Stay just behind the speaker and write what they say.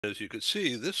As you can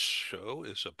see, this show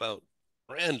is about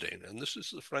branding, and this is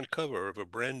the front cover of a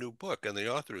brand new book. And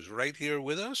the author is right here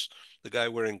with us. The guy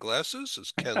wearing glasses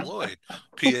is Ken Lloyd,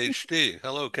 Ph.D.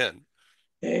 Hello, Ken.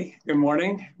 Hey, good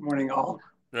morning. Good morning, all.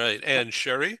 Right. And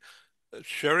Sheri,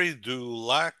 Sheri du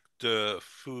Lac de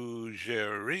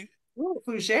Fougere. Ooh,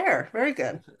 fougere, very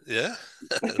good. Yeah.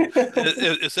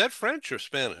 It Is that French or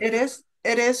Spanish?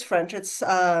 is French. It's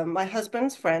my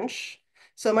husband's French.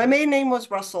 So my Huh? maiden name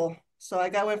was Russell. So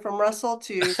went from Russell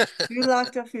to Du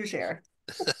Lac de Fougere.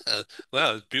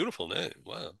 Wow, it's a beautiful name.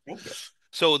 Wow. Thank you.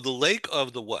 So the Lake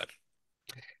of the what?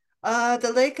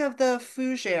 The Lake of the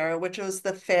Fougere, which was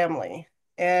the family.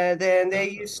 And then they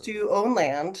used Oh, to own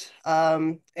land.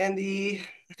 And I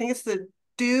think it's the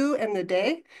do and the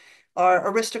day are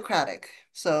aristocratic.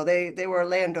 So they were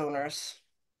landowners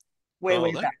way, oh,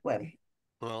 way that back when.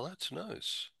 well, that's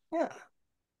nice. Yeah.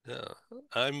 Yeah,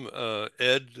 I'm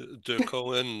Ed de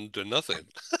Cohen de nothing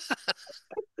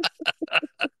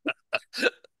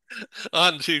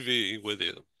on TV with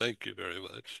you. Thank you very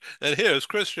much. And here's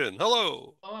Christian.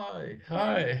 Hello. Hi,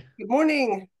 hi, Good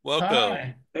morning. Welcome.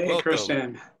 hi, Hey, Welcome.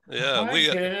 Christian. Yeah, hi, we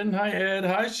Ken, hi, Ed,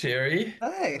 hi, Sherry.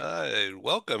 Hi. hi,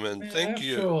 welcome and thank After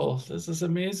you. all, this is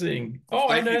amazing. Oh,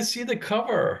 and Thank you. I see the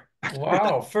cover.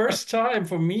 Wow, first time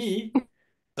for me.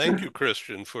 Thank you,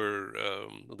 Christian, for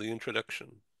the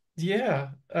introduction. Yeah.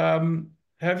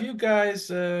 Have you guys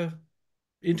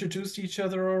introduced each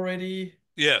other already?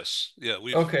 Yes, yeah,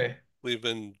 Okay, we've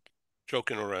been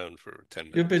joking around for 10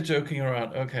 you've been minutes. joking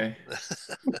around. Okay,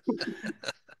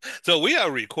 So we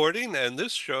are recording, and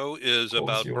this show of is course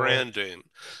about you are. branding.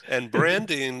 And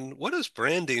branding, what does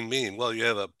branding mean? Well, you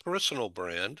have a personal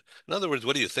brand. In other words,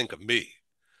 what do you think of me?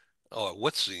 Or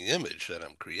what's the image that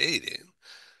I'm creating?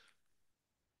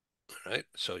 Right?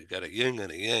 So you got a yin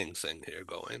and a yang thing here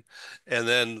going. And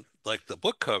then, like the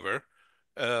book cover,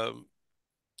 um,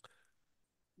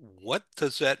 what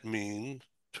does that mean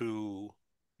to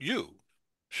you,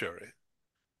 Sheri?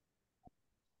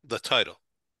 The title.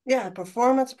 Yeah,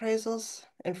 performance appraisals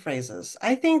and phrases.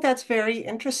 I think that's very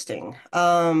interesting.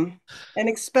 And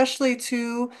especially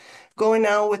to going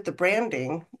now with the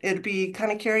branding, it'd be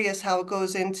kind of curious how it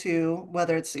goes into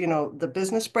whether it's, the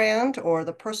business brand or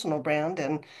the personal brand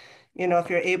and, if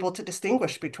you're able to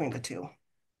distinguish between the two.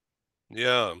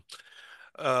 Yeah.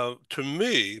 To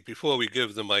me, before we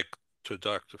give the mic to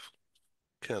Dr.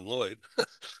 Ken Lloyd,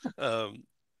 um,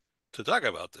 to talk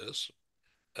about this,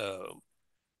 uh,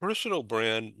 personal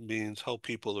brand means how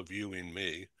people are viewing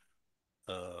me,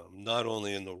 not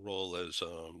only in the role as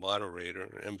a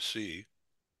moderator, MC,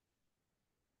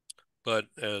 but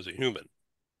as a human.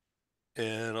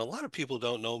 And a lot of people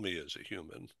don't know me as a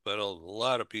human, but a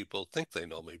lot of people think they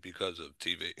know me because of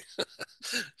TV.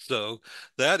 So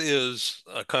that is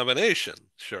a combination,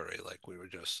 Sheri, like we were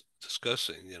just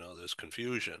discussing. There's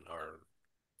confusion or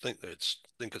think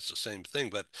it's the same thing,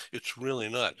 but it's really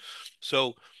not.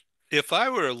 So if I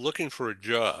were looking for a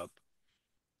job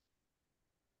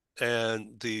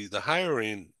and the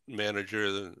hiring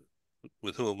manager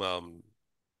with whom I'm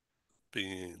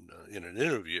being in an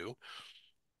interview,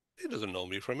 he doesn't know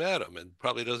me from Adam and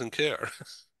probably doesn't care.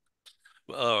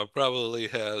 Probably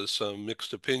has some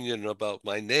mixed opinion about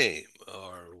my name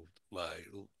or my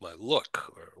my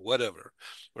look or whatever,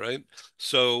 right?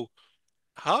 So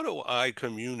how do I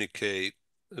communicate?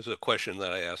 This is a question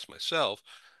that I ask myself.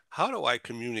 How do I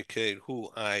communicate who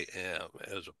I am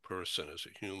as a person, as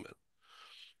a human,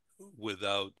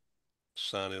 without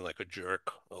sounding like a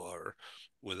jerk or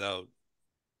without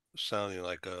sounding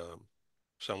like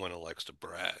someone who likes to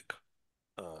brag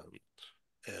um,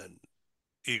 and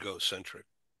egocentric,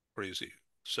 crazy?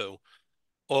 So,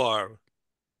 or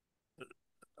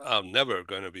I'm never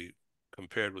going to be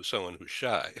compared with someone who's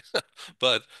shy,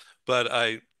 but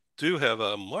I do have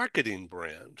a marketing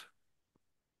brand,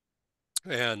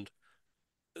 and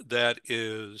that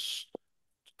is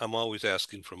I'm always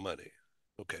asking for money.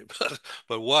 Okay,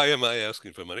 but why am I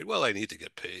asking for money? Well, I need to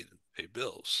get paid and pay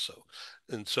bills.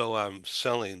 So I'm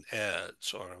selling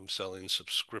ads, or I'm selling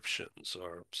subscriptions,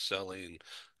 or I'm selling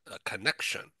a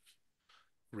connection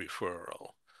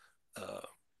referral. Uh,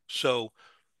 so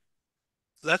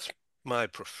that's my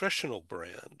professional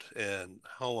brand and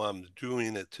how I'm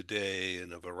doing it today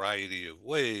in a variety of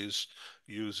ways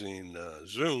using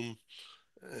Zoom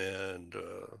and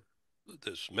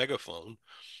this megaphone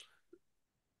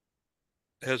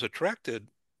has attracted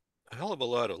a hell of a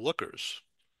lot of lookers,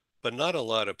 but not a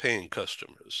lot of paying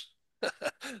customers.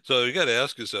 So you got to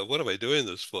ask yourself, what am I doing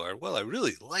this for? Well, I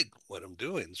really like what I'm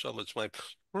doing. So it's my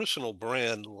personal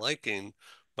brand liking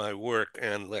my work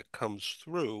and that comes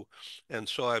through. And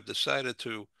so I've decided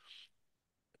to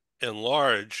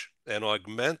enlarge and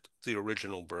augment the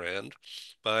original brand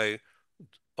by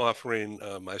offering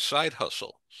my side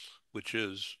hustle, which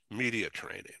is media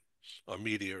training or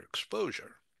media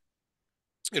exposure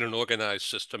in an organized,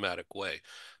 systematic way.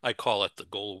 I call it the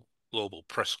Global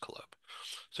Press Club.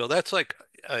 So that's like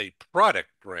a product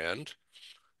brand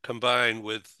combined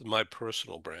with my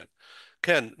personal brand.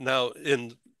 Ken, now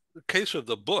in the case of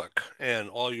the book and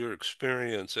all your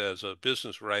experience as a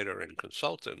business writer and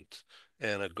consultant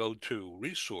and a go-to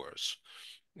resource,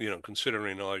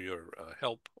 considering all your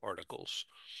help articles,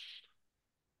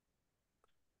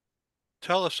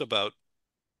 tell us about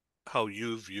how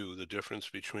you view the difference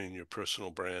between your personal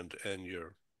brand and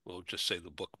your, we'll just say the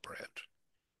book brand.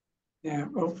 Yeah,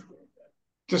 well,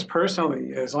 just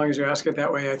personally, as long as you ask it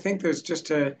that way, I think there's just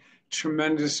a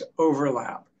tremendous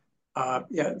overlap.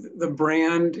 Yeah, the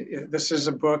brand, this is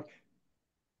a book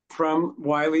from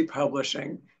Wiley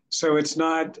Publishing. So it's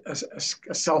not a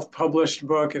self-published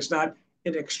book. It's not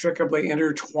inextricably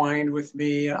intertwined with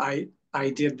me. I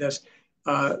did this.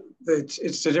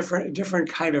 It's a different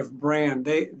kind of brand.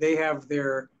 They have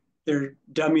their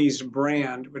Dummies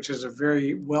brand, which is a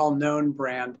very well-known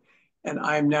brand, and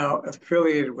I'm now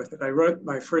affiliated with it. I wrote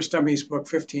my first Dummies book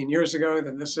 15 years ago.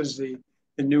 Then this is the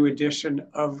new edition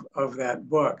of that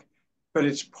book, but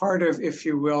it's part of, if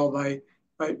you will, my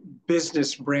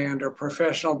business brand or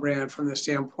professional brand from the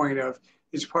standpoint of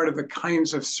it's part of the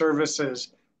kinds of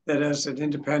services that as an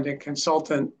independent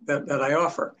consultant that I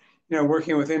offer.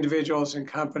 Working with individuals and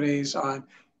companies on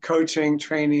coaching,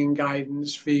 training,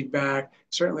 guidance, feedback,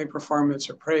 certainly performance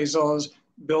appraisals,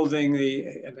 building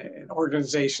an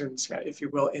organization's, if you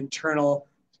will, internal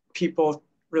people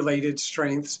related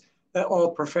strengths, that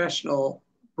all professional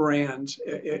brands,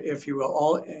 if you will,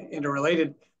 all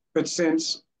interrelated. But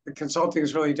since the consulting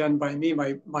is really done by me,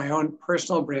 my own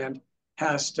personal brand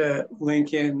has to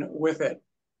link in with it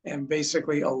and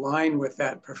basically align with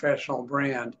that professional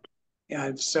brand.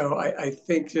 And so I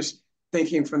think just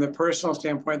thinking from the personal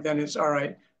standpoint, then it's all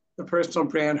right. The personal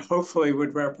brand hopefully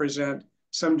would represent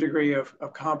some degree of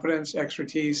competence,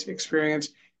 expertise, experience,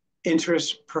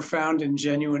 interest, profound and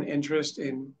genuine interest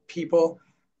in people,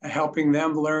 helping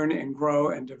them learn and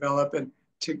grow and develop, and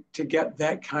to get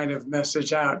that kind of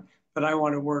message out that I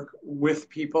want to work with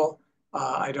people.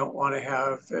 I don't want to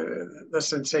have the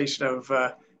sensation of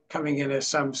coming in as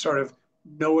some sort of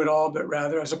know-it-all, but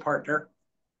rather as a partner,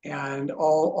 and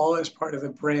all as part of the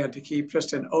brand to keep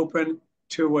just an open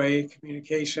two-way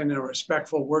communication and a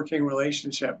respectful working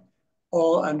relationship,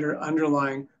 all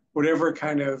underlying whatever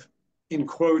kind of, in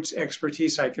quotes,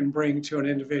 expertise I can bring to an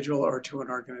individual or to an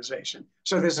organization.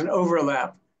 So there's an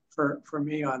overlap for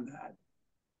me on that.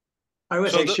 I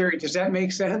would So say, the, Sheri, does that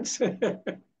make sense?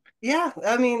 Yeah,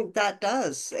 I mean, that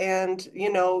does. And,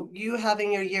 you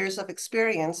having your years of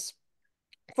experience,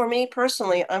 for me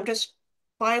personally, I'm just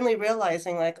finally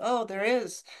realizing like, oh, there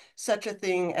is such a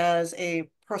thing as a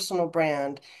personal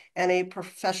brand and a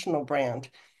professional brand.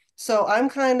 So I'm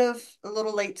kind of a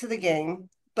little late to the game,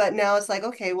 but now it's like,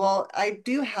 okay, well, I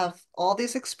do have all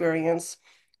this experience.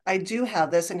 I do have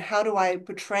this, and how do I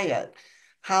portray it?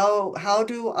 How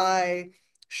do I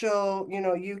show,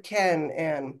 you can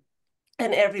and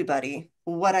everybody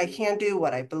what I can do,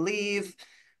 what I believe.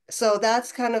 So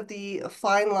that's kind of the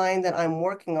fine line that I'm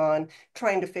working on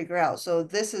trying to figure out. So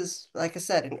this is, like I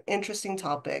said, an interesting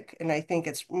topic, and I think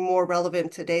it's more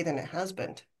relevant today than it has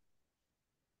been.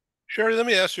 Sheri, let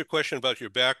me ask you a question about your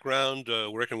background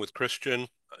working with Christian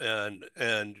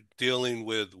and dealing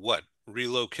with what?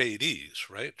 Relocatees,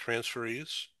 right?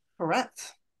 Transferees.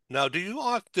 Correct. Now, did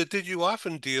you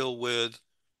often deal with,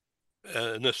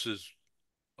 and this is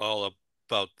all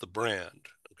about the brand,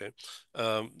 okay?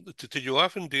 Did you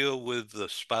often deal with the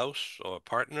spouse or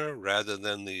partner rather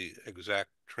than the exact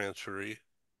transferee?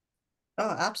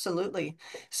 Oh, absolutely.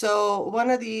 So one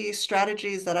of the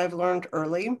strategies that I've learned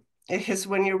early is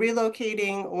when you're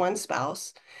relocating one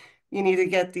spouse, you need to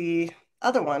get the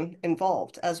other one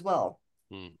involved as well.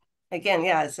 Hmm. Again,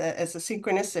 yeah, it's a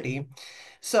synchronicity.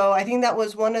 So I think that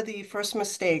was one of the first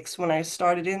mistakes when I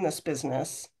started in this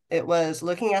business. It was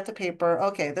looking at the paper,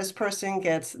 okay, this person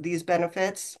gets these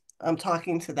benefits. I'm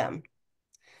talking to them.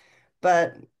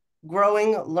 But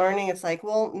growing, learning, it's like,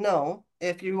 well, no,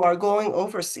 if you are going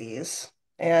overseas,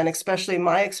 and especially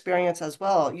my experience as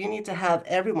well, you need to have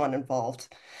everyone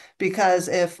involved because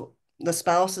if the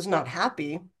spouse is not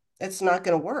happy, it's not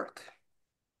going to work.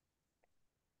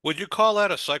 Would you call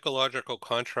that a psychological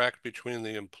contract between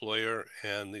the employer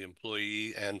and the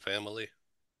employee and family?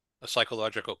 A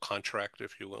psychological contract,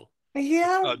 if you will.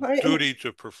 Yeah, A duty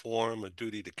to perform, a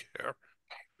duty to care.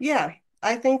 yeah,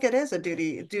 I think it is a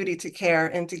duty to care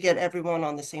and to get everyone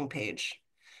on the same page.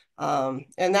 And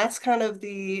that's kind of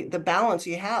the balance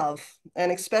you have.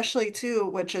 And especially too,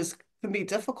 which is can be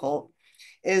difficult,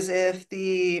 is if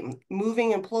the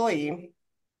moving employee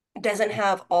doesn't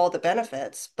have all the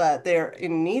benefits, but they're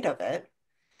in need of it.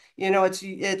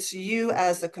 It's you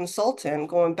as the consultant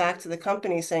going back to the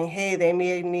company saying, hey, they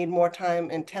may need more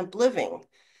time in temp living.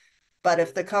 But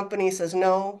if the company says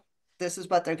no, this is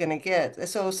what they're going to get.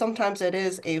 So sometimes it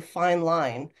is a fine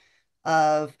line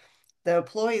of the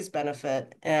employee's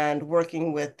benefit and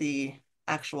working with the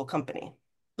actual company.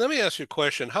 Let me ask you a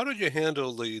question. How did you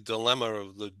handle the dilemma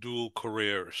of the dual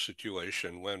career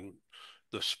situation when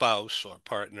the spouse or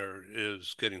partner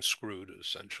is getting screwed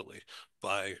essentially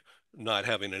by not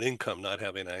having an income, not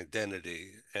having an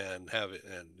identity, and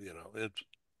it's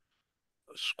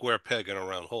a square peg in a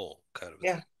round hole kind of a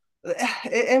Yeah,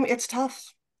 thing. it's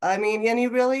tough. I mean, and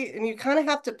you kind of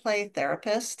have to play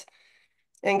therapist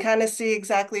and kind of see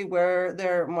exactly where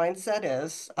their mindset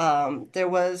is. There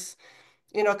was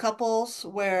couples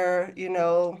where,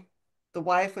 the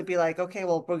wife would be like, okay,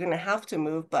 well, we're going to have to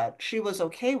move, but she was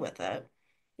okay with it.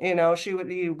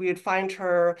 We would find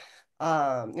her,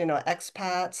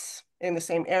 expats in the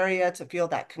same area to feel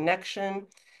that connection.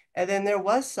 And then there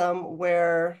was some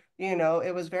where,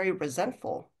 it was very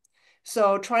resentful.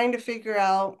 So trying to figure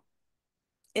out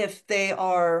if they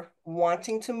are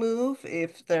wanting to move,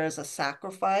 if there's a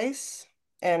sacrifice,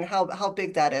 and how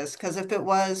big that is. Because if it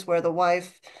was where the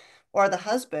wife or the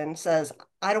husband says,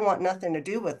 I don't want nothing to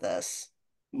do with this,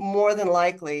 more than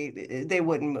likely they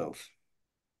wouldn't move.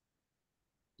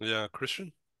 Yeah,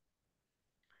 Christian?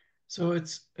 So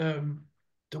it's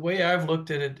the way I've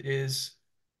looked at it is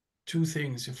two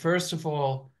things. First of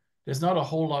all, there's not a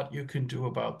whole lot you can do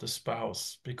about the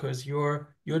spouse because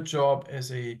your job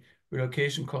as a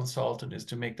relocation consultant is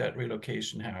to make that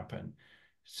relocation happen.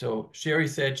 So Sheri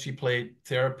said she played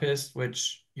therapist,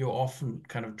 which you're often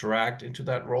kind of dragged into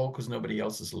that role because nobody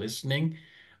else is listening.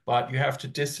 But you have to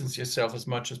distance yourself as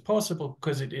much as possible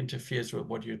because it interferes with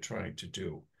what you're trying to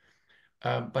do.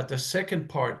 But the second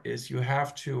part is you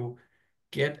have to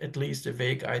get at least a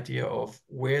vague idea of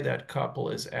where that couple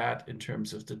is at in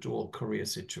terms of the dual career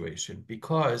situation.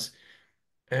 Because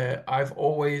I've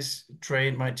always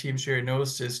trained my team, Sheri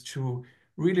knows this, to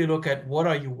really look at what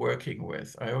are you working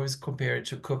with. I always compare it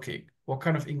to cooking. What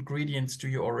kind of ingredients do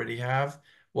you already have?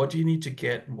 What do you need to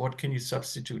get? And what can you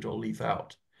substitute or leave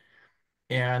out?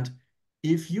 And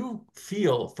if you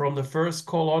feel from the first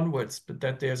call onwards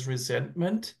that there's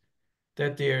resentment,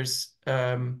 that there's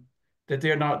that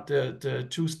they're not the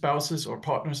two spouses or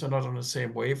partners are not on the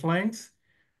same wavelength,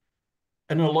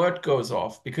 an alert goes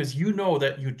off because you know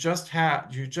that you just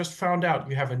found out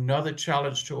you have another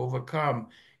challenge to overcome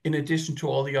in addition to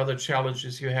all the other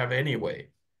challenges you have anyway.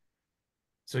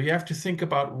 So you have to think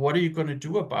about what are you going to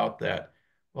do about that?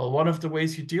 Well, one of the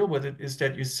ways you deal with it is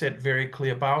that you set very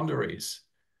clear boundaries.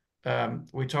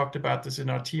 We talked about this in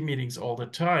our team meetings all the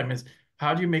time, is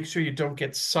how do you make sure you don't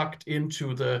get sucked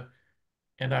into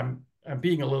and I'm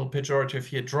being a little pejorative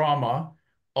here, drama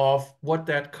of what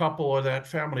that couple or that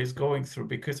family is going through,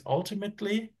 because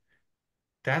ultimately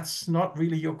that's not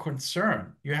really your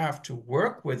concern. You have to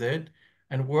work with it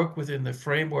and work within the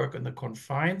framework and the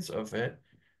confines of it.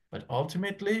 But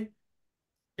ultimately,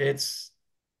 it's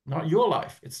not your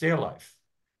life, it's their life.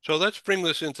 So let's bring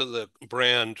this into the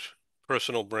brand,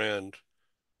 personal brand,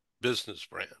 business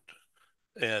brand,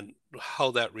 and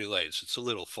how that relates. It's a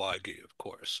little foggy, of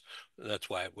course. That's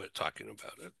why we're talking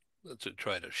about it, to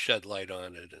try to shed light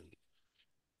on it and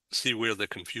see where the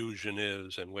confusion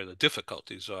is and where the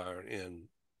difficulties are in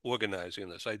organizing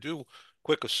this. I do,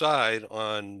 quick aside,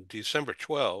 on December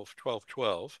 12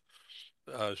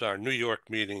 is our New York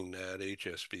meeting at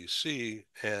HSBC,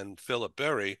 and Philip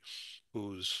Berry,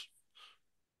 who's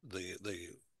the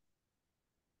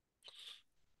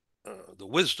the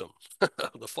wisdom,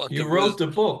 the font You of wrote wisdom,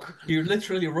 the book. You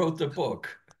literally wrote the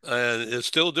book. and is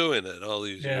still doing it all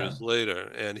these Yeah. years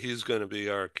later. And he's going to be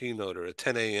our keynoter at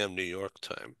 10 a.m. New York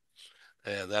time,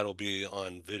 and that'll be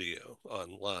on video,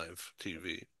 on live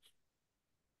TV.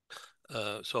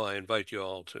 So I invite you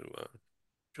all to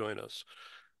join us.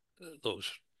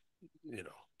 Those, you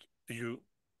know, you,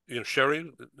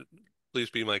 Sheri, please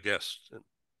be my guest,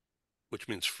 which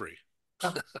means free.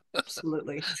 Oh,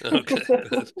 absolutely. Okay,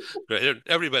 great.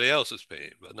 Everybody else is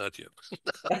paying, but not you.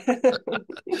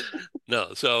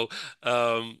 No,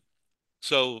 um,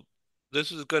 so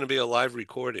this is going to be a live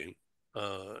recording,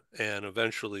 and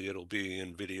eventually it'll be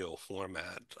in video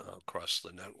format across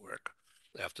the network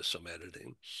after some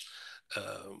editing.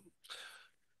 Um,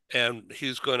 and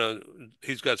he's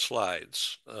got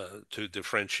slides to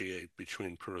differentiate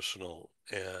between personal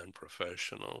and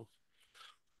professional.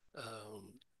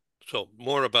 Um, So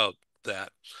more about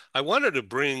that. I wanted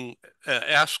to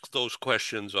ask those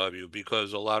questions of you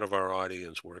because a lot of our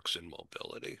audience works in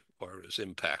mobility or is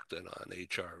impacted on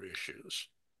HR issues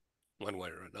one way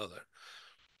or another.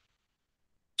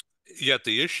 Yet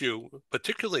the issue,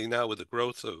 particularly now with the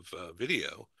growth of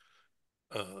video,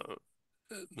 uh,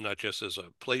 not just as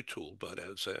a play tool, but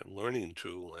as a learning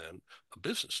tool and a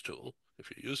business tool, if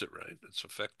you use it right, it's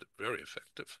effective, very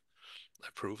effective.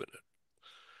 I've proven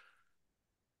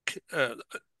it.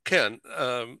 Ken,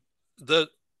 the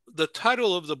the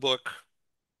title of the book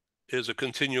is a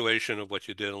continuation of what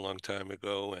you did a long time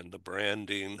ago, and the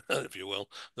branding, if you will,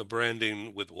 the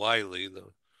branding with Wiley, the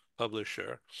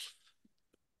publisher.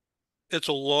 It's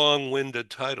a long-winded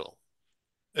title,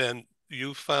 and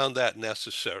you found that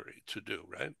necessary to do,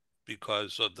 right?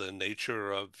 Because of the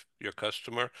nature of your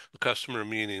customer, the customer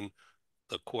meaning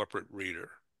the corporate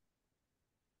reader.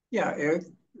 Yeah,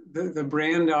 the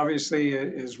brand obviously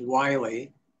is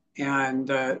Wiley, and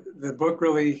the book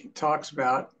really talks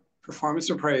about performance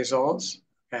appraisals.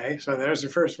 Okay, so there's the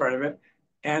first part of it,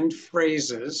 and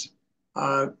phrases.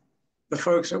 Uh, the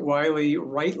folks at Wiley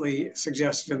rightly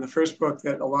suggested in the first book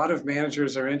that a lot of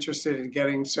managers are interested in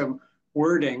getting some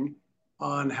wording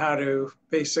on how to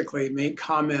basically make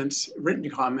comments, written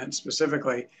comments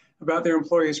specifically, about their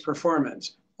employees'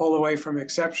 performance, all the way from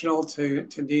exceptional to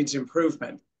needs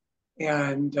improvement.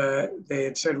 And they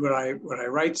had said, would I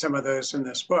write some of those in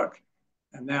this book?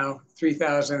 And now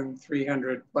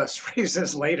 3,300 plus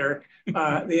phrases later,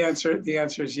 the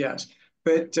answer is yes.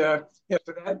 But yeah,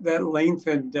 so that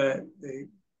lengthened the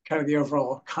kind of the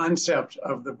overall concept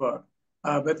of the book.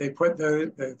 But they put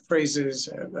the phrases,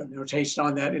 the notation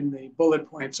on that in the bullet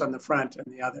points on the front and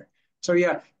the other. So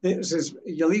yeah, this is,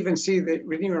 you'll even see that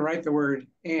we didn't even write the word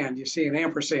and, you see an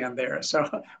ampersand there.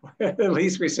 So at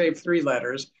least we saved 3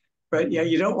 letters. But yeah,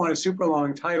 you don't want a super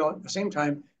long title. At the same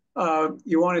time,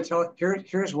 you want to tell,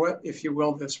 here's what, if you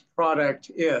will, this product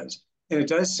is. And it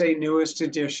does say newest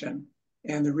edition.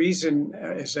 And the reason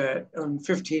is that in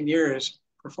 15 years,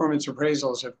 performance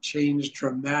appraisals have changed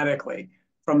dramatically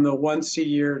from the once a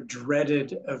year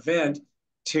dreaded event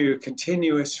to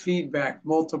continuous feedback,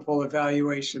 multiple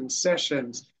evaluation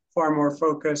sessions, far more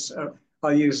focus.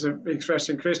 I'll use the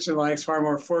expression Christian likes, far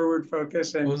more forward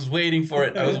focus. I And was waiting for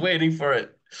it. I was waiting for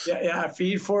it. yeah,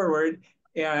 feed forward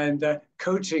and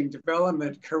coaching,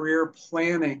 development, career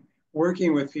planning,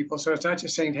 working with people. So it's not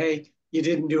just saying, hey, you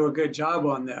didn't do a good job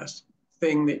on this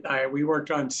thing that we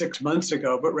worked on 6 months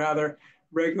ago, but rather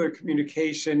regular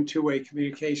communication, two-way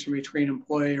communication between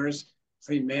employers,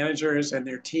 between managers and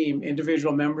their team,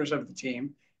 individual members of the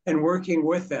team, and working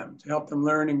with them to help them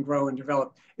learn and grow and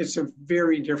develop. It's a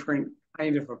very different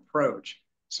kind of approach.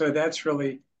 So that's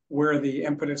really where the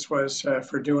impetus was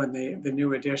for doing the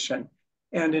new edition.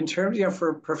 And in terms of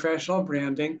for professional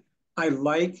branding, I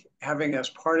like having as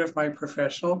part of my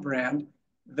professional brand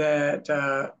that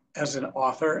as an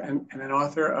author and an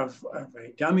author of a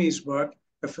dummies book,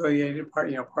 affiliated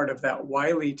part of that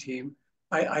Wiley team,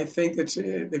 I think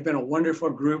they've been a wonderful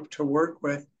group to work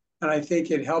with. And I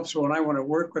think it helps when I want to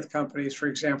work with companies, for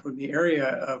example, in the area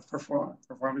of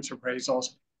performance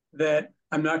appraisals, that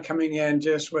I'm not coming in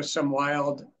just with some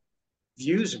wild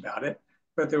views about it,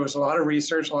 but there was a lot of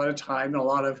research, a lot of time, and a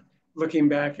lot of looking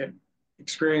back at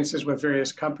experiences with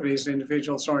various companies,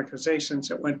 individuals, and organizations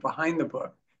that went behind the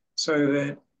book, so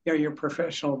that your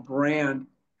professional brand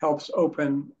helps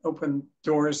open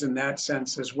doors in that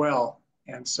sense as well.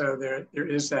 And so there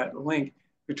is that link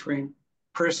between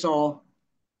personal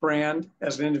brand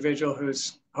as an individual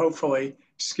who's hopefully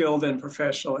skilled and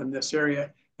professional in this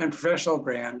area, and professional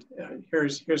brand.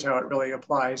 Here's how it really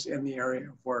applies in the area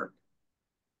of work.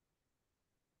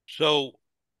 So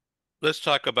let's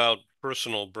talk about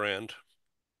personal brand.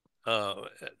 Uh,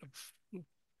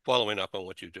 Following up on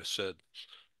what you just said,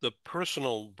 the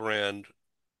personal brand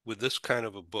with this kind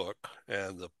of a book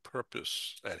and the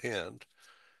purpose at hand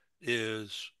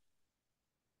is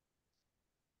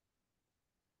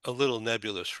a little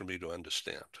nebulous for me to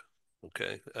understand.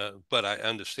 Okay. But I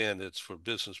understand it's for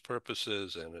business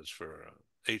purposes and it's for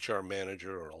a HR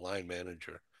manager or a line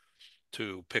manager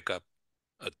to pick up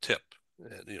a tip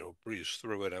and, breeze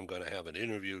through it. I'm going to have an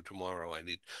interview tomorrow.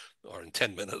 Or in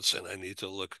 10 minutes, and I need to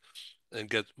look and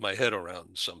get my head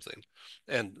around something.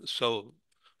 And so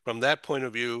from that point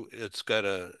of view, it's got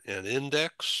an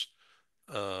index,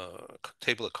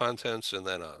 table of contents, and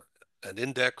then an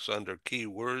index under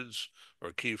keywords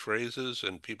or key phrases,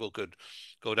 and people could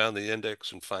go down the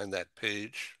index and find that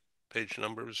page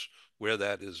numbers where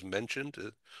that is mentioned.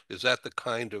 Is that the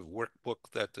kind of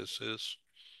workbook that this is?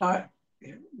 Uh,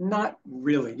 Not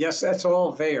really. Yes, that's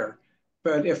all there.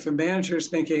 But if the manager is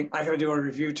thinking, I got to do a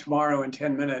review tomorrow in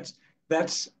 10 minutes,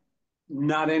 that's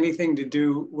not anything to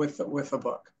do with the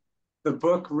book. The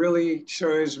book really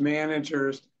shows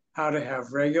managers how to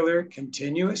have regular,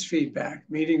 continuous feedback,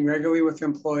 meeting regularly with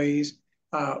employees,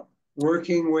 uh,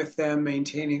 working with them,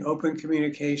 maintaining open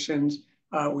communications.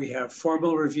 We have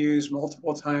formal reviews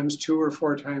multiple times, 2 or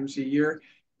 4 times a year,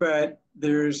 but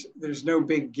there's no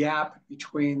big gap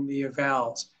between the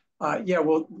evals. Yeah,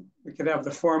 well, we could have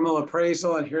the formal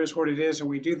appraisal and here's what it is, and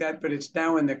we do that, but it's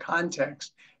now in the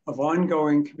context of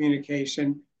ongoing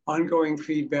communication, ongoing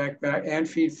feedback back and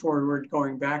feed forward,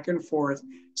 going back and forth.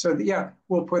 So yeah,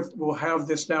 we'll have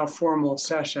this now formal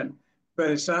session, but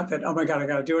it's not that, oh my God, I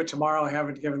got to do it tomorrow. I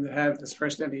haven't had this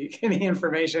person any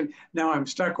information. Now I'm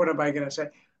stuck. What am I going to say?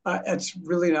 It's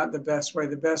really not the best way.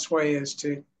 The best way is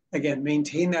to, again,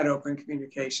 maintain that open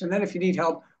communication. Then if you need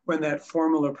help when that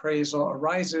formal appraisal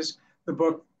arises, the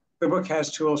book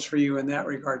has tools for you in that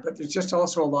regard. But there's just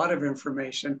also a lot of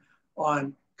information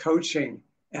on coaching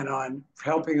and on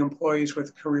helping employees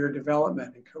with career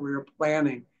development and career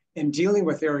planning and dealing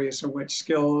with areas in which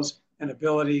skills and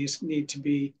abilities need to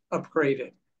be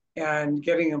upgraded and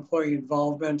getting employee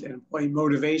involvement and employee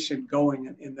motivation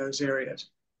going in those areas.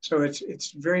 So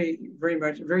it's very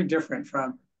different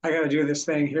from I got to do this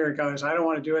thing, here it goes. I don't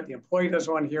want to do it. The employee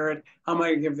doesn't want to hear it. How am I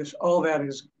going to give this? All that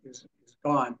is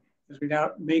gone. As we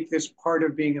now make this part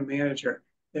of being a manager,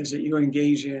 is that you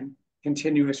engage in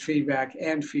continuous feedback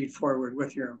and feed forward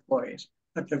with your employees.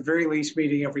 At the very least,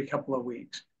 meeting every couple of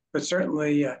weeks. But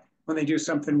certainly, when they do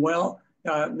something well,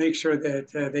 make sure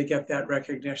that they get that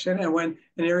recognition. And when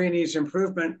an area needs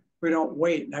improvement, we don't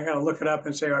wait. And I got to look it up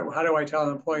and say, all right, well, how do I tell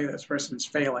an employee this person's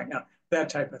failing? Now, that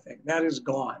type of thing. That is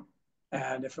gone.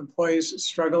 And if employees are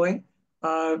struggling,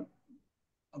 a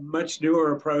much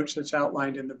newer approach that's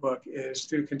outlined in the book is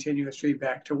through continuous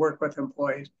feedback to work with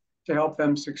employees to help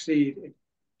them succeed and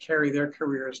carry their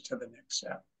careers to the next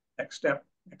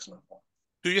level.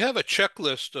 Do you have a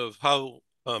checklist of how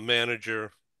a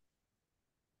manager,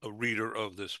 a reader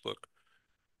of this book,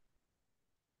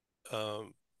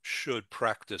 should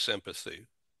practice empathy?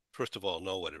 First of all,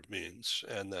 know what it means,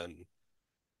 and then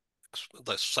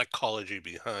the psychology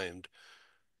behind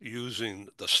using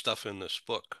the stuff in this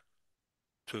book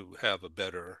to have a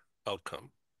better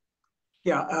outcome.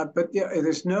 Yeah, but yeah,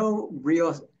 there's no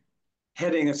real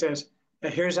heading that says,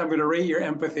 here's how I'm going to rate your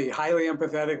empathy, highly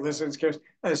empathetic, listens, cares,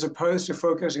 as opposed to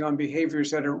focusing on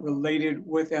behaviors that are related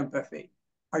with empathy.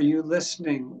 Are you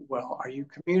listening well? Are you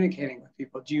communicating with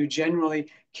people? Do you generally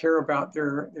care about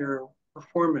their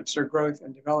performance, their growth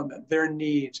and development, their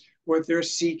needs, what they're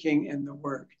seeking in the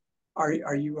work?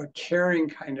 Are you a caring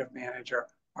kind of manager?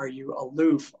 Are you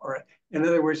aloof? Or in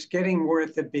other words, getting more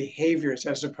at the behaviors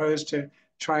as opposed to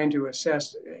trying to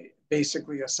assess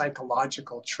basically a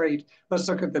psychological trait. Let's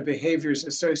look at the behaviors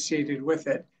associated with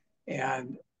it.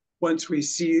 And once we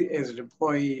see as an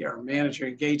employee or manager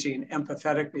engaging in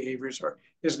empathetic behaviors, or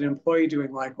is an employee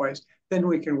doing likewise, then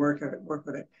we can work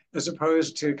with it, as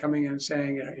opposed to coming in and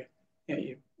saying,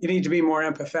 you need to be more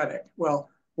empathetic. Well,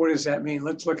 what does that mean?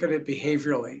 Let's look at it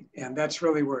behaviorally. And that's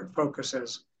really where it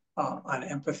focuses on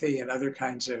empathy and other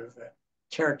kinds of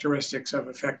characteristics of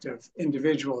effective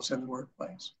individuals in the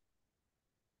workplace.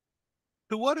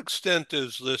 To what extent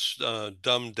is this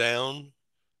dumbed down?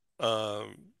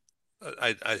 Um,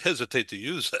 I hesitate to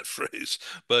use that phrase,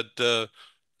 but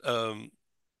um,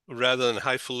 rather than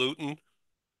highfalutin,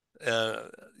 uh,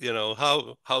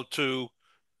 how to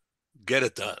get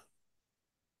it done.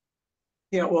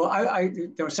 Yeah, well,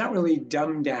 it's not really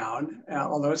dumbed down,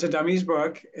 although it's a dummies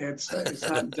book. It's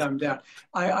not dumbed down.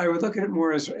 I would look at it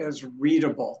more as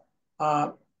readable.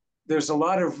 Uh, there's a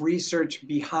lot of research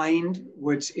behind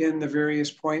what's in the various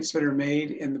points that are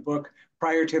made in the book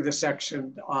prior to the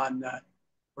section on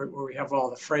where we have all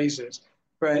the phrases.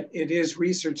 But it is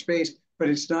research based, but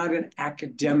it's not an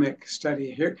academic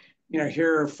study.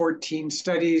 Here are 14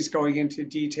 studies going into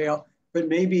detail, but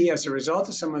maybe as a result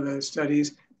of some of those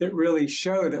studies that really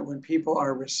show that when people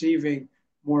are receiving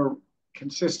more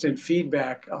consistent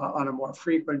feedback on a more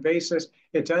frequent basis,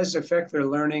 it does affect their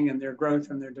learning and their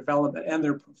growth and their development and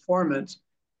their performance.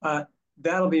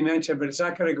 That'll be mentioned, but it's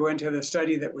not going to go into the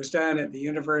study that was done at the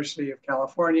University of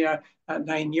California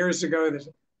 9 years ago.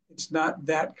 It's not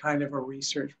that kind of a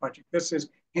research project. This is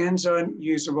hands-on,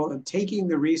 usable, and taking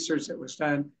the research that was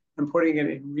done and putting it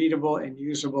in readable and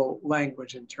usable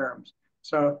language and terms.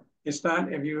 So it's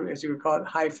not, as you would call it,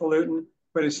 highfalutin,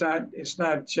 but it's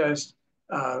not just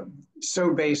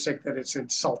so basic that it's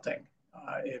insulting.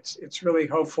 It's really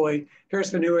hopefully,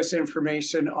 here's the newest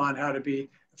information on how to be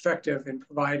effective in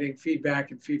providing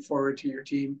feedback and feed forward to your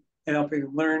team and helping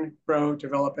them learn, grow,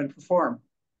 develop, and perform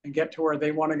and get to where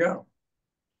they want to go.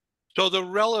 So the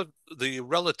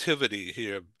relativity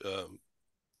here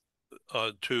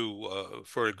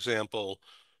for example,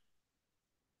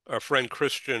 our friend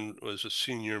Christian was a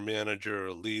senior manager,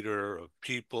 a leader of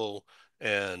people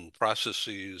and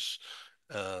processes.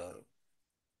 Uh,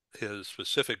 his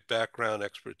specific background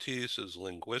expertise is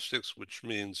linguistics, which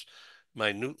means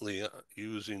minutely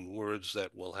using words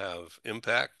that will have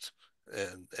impact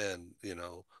and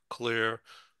clear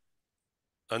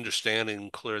understanding,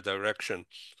 clear direction.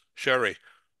 Sheri,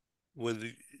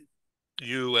 with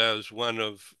you as one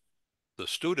of the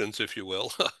students, if you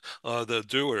will, the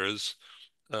doers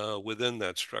within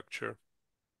that structure,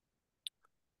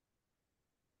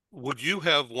 would you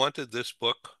have wanted this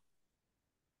book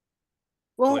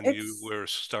Well, when you it's were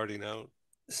starting out?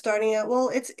 starting out, well,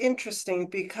 it's interesting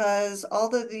because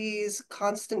all of these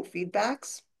constant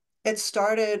feedbacks, it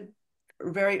started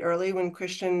very early when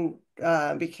Christian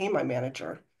became my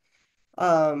manager.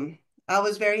 Um, I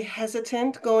was very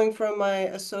hesitant going from my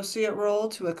associate role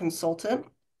to a consultant.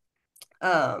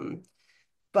 Um,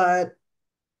 but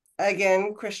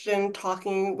again, Christian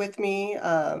talking with me,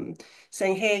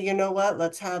 saying, hey, you know what?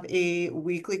 Let's have a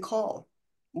weekly call.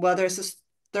 Whether it's just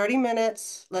 30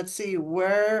 minutes, let's see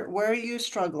where are you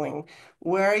struggling?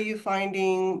 Where are you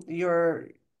finding you're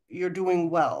doing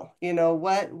well? You know,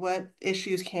 what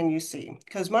issues can you see?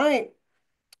 Because my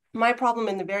problem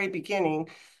in the very beginning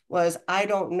was I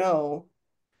don't know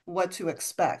what to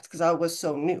expect because I was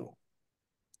so new.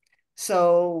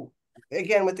 So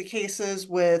again, with the cases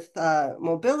with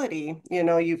mobility, you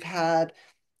know, you've had,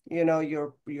 you know,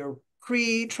 your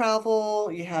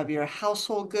pre-travel, you have your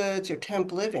household goods, your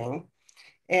temp living,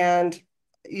 and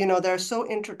you know, they're so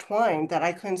intertwined that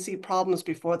I couldn't see problems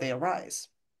before they arise.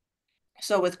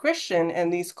 So with Christian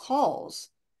and these calls,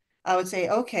 I would say,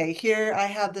 okay, here I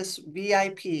have this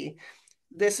VIP.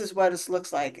 This is what it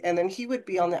looks like. And then he would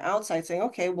be on the outside saying,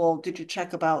 okay, well, did you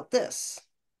check about this?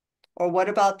 Or what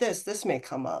about this? This may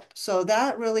come up. So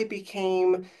that really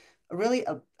became really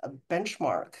a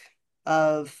benchmark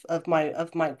of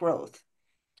my growth.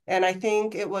 And I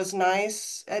think it was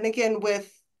nice. And again,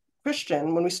 with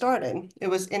Christian, when we started, it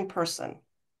was in person.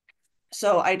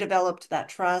 So I developed that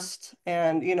trust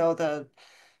and, you know, the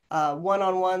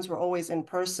one-on-ones were always in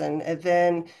person. And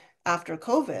then after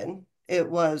COVID, it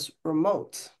was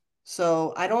remote.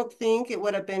 So I don't think it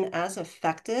would have been as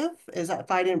effective as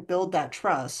if I didn't build that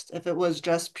trust, if it was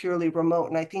just purely remote.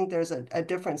 And I think there's a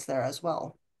difference there as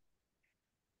well.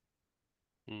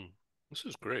 Hmm. This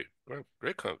is great.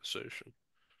 Great conversation.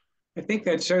 I think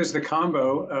that shows the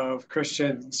combo of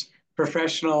Christian's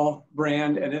professional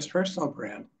brand and his personal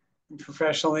brand. And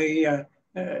professionally,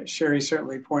 Sheri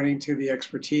certainly pointing to the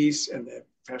expertise and the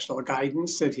professional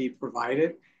guidance that he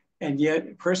provided. And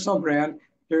yet, personal brand,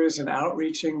 there is an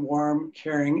outreaching, warm,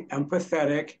 caring,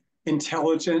 empathetic,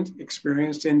 intelligent,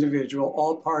 experienced individual,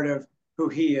 all part of who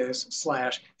he is,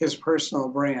 slash his personal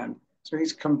brand. So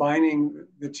he's combining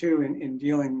the two in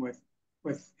dealing with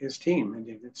his team,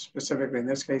 and specifically in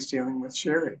this case dealing with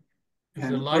Sheri. If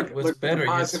the And light was look at the better,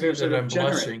 you'd see positives that that I'm have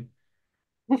generated. blushing.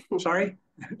 Sorry.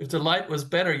 If the light was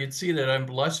better, you'd see that I'm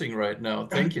blushing right now.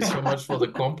 Thank you so much for the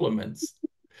compliments.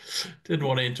 Didn't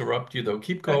want to interrupt you though.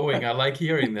 Keep going. I like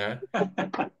hearing that.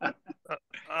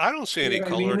 I don't see See any what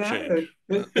I mean? color change.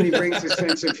 And he brings a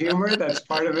sense of humor. That's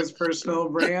part of his personal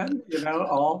brand. You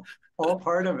know, all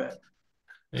part of it.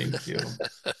 Thank you.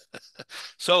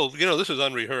 So, this is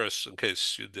unrehearsed in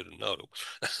case you didn't know.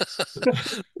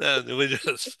 And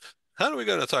how are we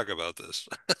going to talk about this?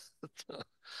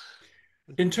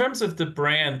 In terms of the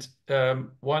brand,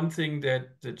 one thing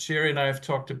that Sheri and I have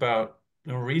talked about,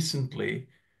 recently,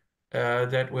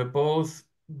 that we're both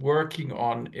working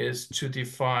on is to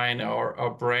define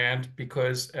our brand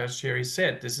because, as Sheri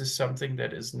said, this is something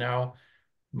that is now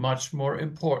much more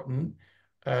important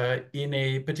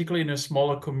particularly in a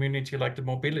smaller community like the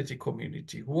mobility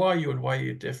community. Who are you and why are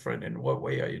you different? In what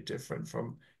way are you different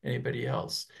from anybody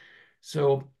else?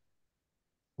 So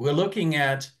we're looking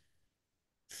at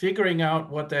figuring out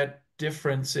what that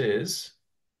difference is.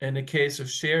 In the case of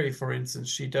Sheri, for instance,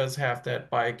 she does have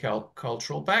that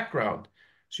bicultural background.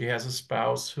 She has a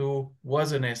spouse who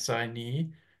was an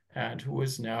assignee and who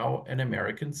is now an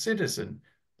American citizen.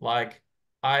 Like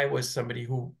I was somebody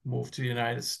who moved to the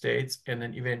United States and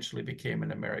then eventually became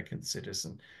an American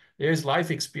citizen. There's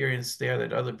life experience there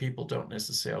that other people don't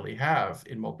necessarily have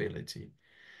in mobility.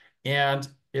 And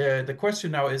the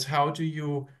question now is, how do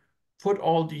you put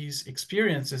all these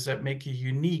experiences that make you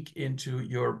unique into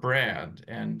your brand?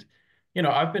 And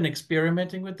I've been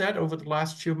experimenting with that over the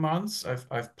last few months.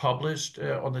 I've published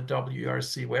on the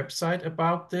WRC website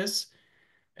about this.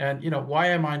 And why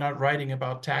am I not writing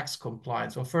about tax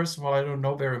compliance? Well, first of all, I don't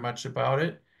know very much about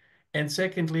it. And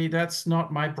secondly, that's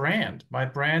not my brand. My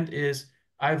brand is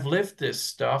I've lived this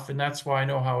stuff, and that's why I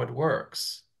know how it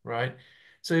works, right?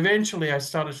 So eventually I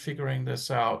started figuring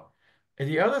this out. And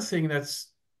the other thing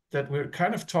that we're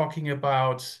kind of talking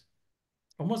about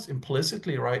almost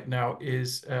implicitly right now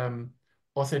is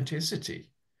authenticity.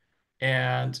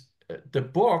 And the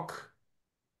book,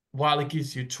 while it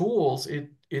gives you tools,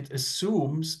 it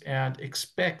assumes and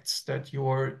expects that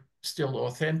you're still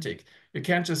authentic. You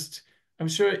can't just, I'm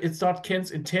sure it's not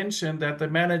Ken's intention that the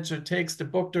manager takes the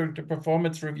book during the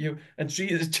performance review and she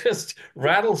just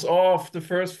rattles off the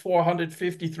first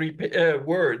 453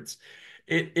 words.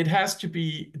 It has to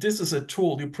be, this is a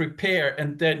tool you prepare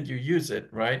and then you use it,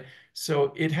 right?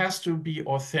 So it has to be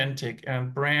authentic,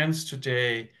 and brands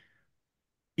today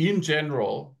in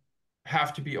general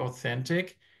have to be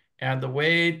authentic. And the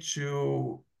way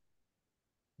to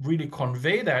really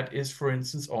convey that is, for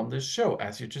instance, on this show,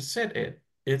 as you just said,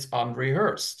 it's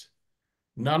unrehearsed.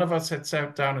 None of us had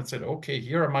sat down and said, okay,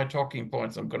 here are my talking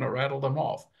points. I'm going to rattle them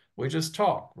off. We just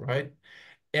talk, right?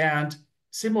 And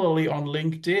similarly on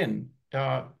LinkedIn,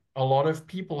 a lot of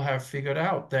people have figured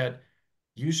out that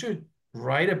you should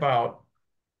write about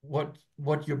what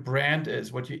your brand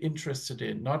is, what you're interested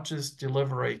in, not just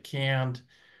deliver a canned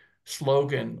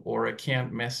slogan or a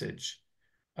canned message.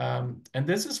 And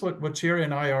this is what Sheri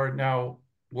and I are now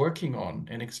working on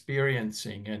and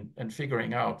experiencing and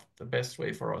figuring out the best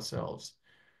way for ourselves.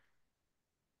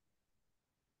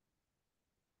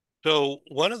 So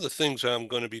one of the things I'm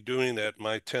going to be doing at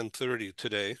my 10:30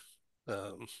 today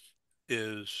um,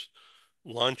 is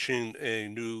launching a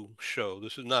new show.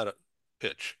 This is not a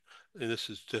pitch. This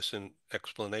is just an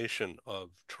explanation of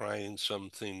trying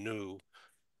something new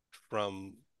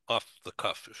from off the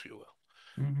cuff, if you will.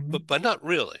 Mm-hmm. But not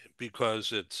really,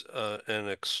 because it's an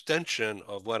extension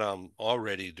of what I'm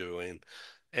already doing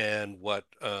and what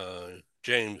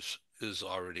James is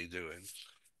already doing.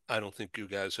 I don't think you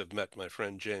guys have met my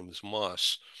friend James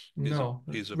Moss. He's a No,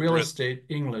 he's a real Brit estate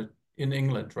England in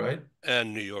England, right?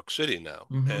 and New York City now,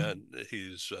 Mm-hmm. and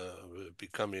he's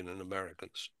becoming an American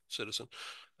citizen.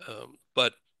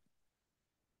 But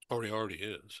or he already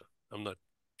is. I'm not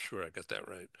sure I got that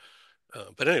right.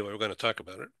 But anyway, we're going to talk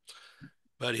about it.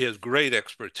 But he has great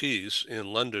expertise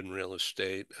in London real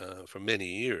estate for many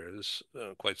years,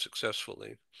 quite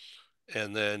successfully.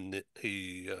 And then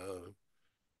he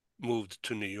moved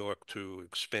to New York to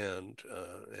expand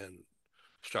and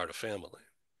start a family.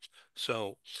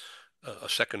 So a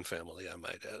second family, I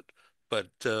might add. But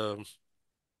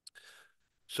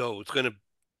so it's going to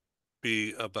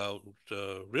be about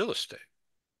real estate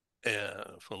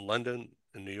from London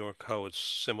and New York, how it's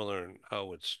similar and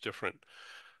how it's different.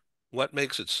 What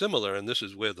makes it similar, and this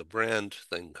is where the brand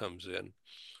thing comes in,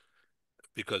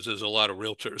 because there's a lot of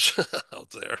realtors out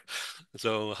there.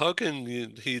 So how can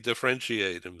he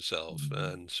differentiate himself? Mm-hmm.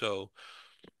 And so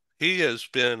he has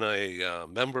been a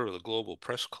member of the Global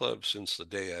Press Club since the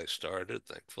day I started,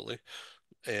 thankfully.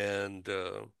 And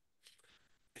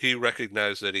he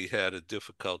recognized that he had a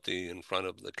difficulty in front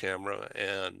of the camera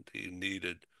and he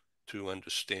needed to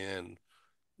understand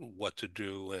what to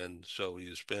do. And so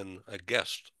he's been a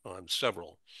guest on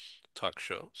several talk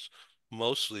shows,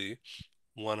 mostly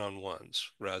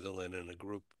one-on-ones rather than in a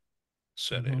group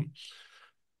setting. Mm-hmm.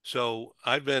 So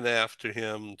I've been after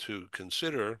him to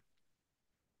consider,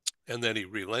 and then he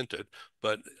relented,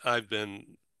 but I've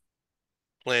been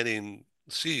planting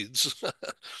seeds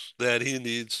that he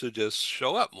needs to just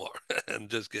show up more and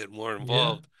just get more Yeah,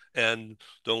 involved and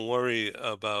don't worry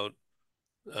about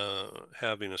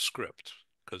having a script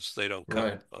because they don't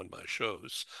count right. on my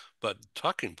shows, but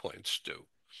talking points do.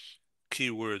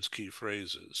 Keywords, key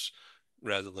phrases,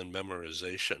 rather than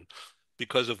memorization.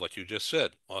 Because of what you just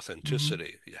said, Mm-hmm.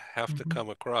 authenticity. You have to Mm-hmm. come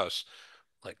across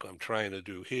like I'm trying to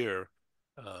do here.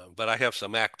 But I have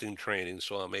some acting training,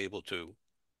 so I'm able to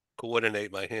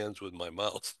coordinate my hands with my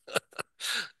mouth.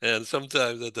 And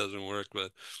sometimes that doesn't work,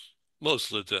 but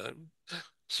most of the time.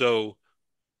 So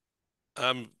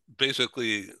I'm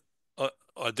basically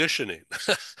auditioning,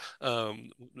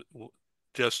 um,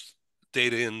 just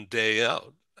day in, day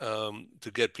out,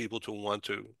 to get people to want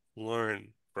to learn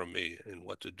from me and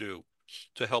what to do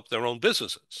to help their own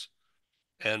businesses.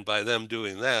 And by them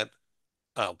doing that,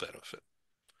 I'll benefit.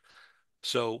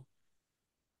 So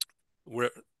we're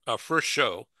our first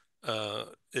show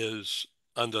is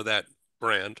under that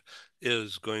brand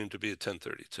is going to be at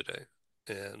 10:30 today.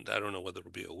 And I don't know whether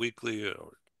it'll be a weekly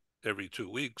or every 2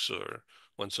 weeks or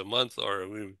once a month, or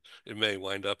it may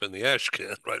wind up in the ash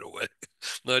can right away.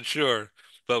 Not sure,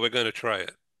 but we're going to try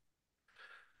it.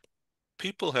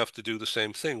 People have to do the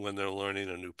same thing when they're learning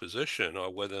a new position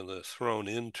or whether they're thrown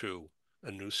into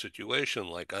a new situation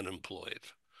like unemployed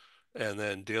and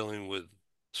then dealing with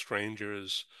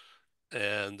strangers,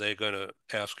 and they're going to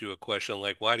ask you a question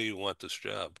like, why do you want this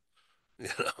job?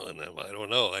 And I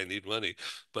don't know, I need money.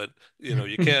 But, you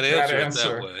can't Bad answer it that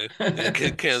answer. way.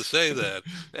 You can't say that.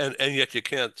 And yet you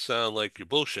can't sound like you're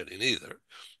bullshitting either.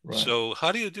 Right. So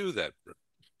how do you do that?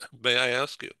 May I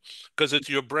ask you? Because it's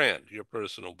your brand, your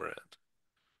personal brand.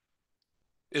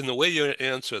 In the way you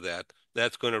answer that,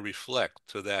 that's going to reflect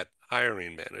to that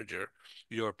hiring manager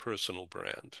your personal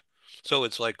brand. So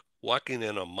it's like walking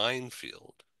in a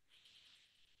minefield.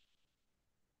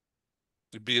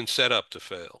 You're being set up to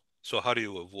fail. So how do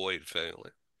you avoid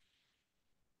failing?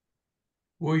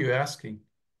 Who are you asking?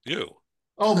 You.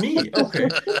 Oh, me. Okay.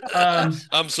 Um,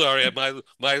 I'm sorry,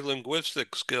 my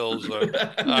linguistic skills are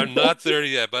no, not there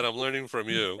yet, but I'm learning from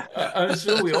you. I'm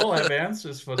sure we all have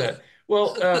answers for that.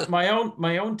 Well, my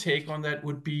own take on that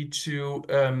would be to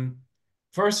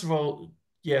first of all,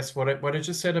 yes, what I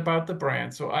just said about the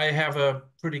brand. So I have a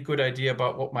pretty good idea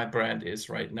about what my brand is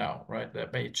right now, right?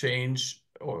 That may change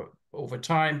or over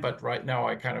time, but right now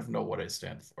I kind of know what I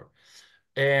stand for.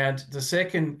 And the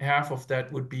second half of that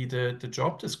would be the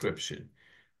job description.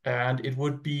 And it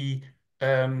would be,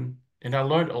 and I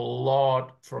learned a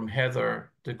lot from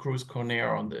Heather de Cruz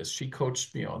Corner on this. She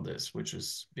coached me on this, which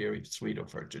is very sweet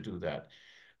of her to do that.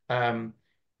 Um,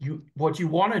 what you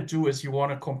want to do is you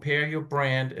want to compare your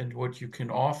brand and what you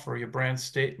can offer, your brand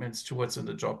statements to what's in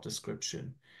the job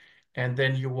description. And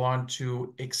then you want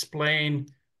to explain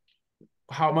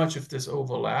how much of this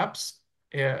overlaps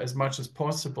as much as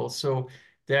possible so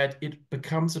that it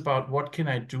becomes about what can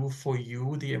I do for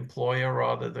you, the employer,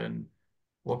 rather than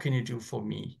what can you do for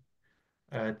me.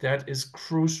 That is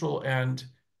crucial. And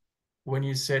when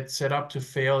you said set up to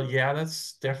fail, yeah,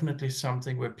 that's definitely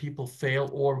something where people fail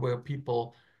or where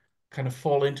people kind of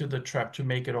fall into the trap to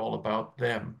make it all about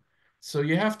them. So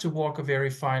you have to walk a very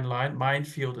fine line.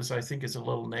 Minefield is, I think, is a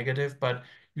little negative, but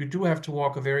you do have to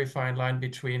walk a very fine line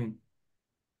between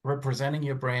representing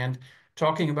your brand,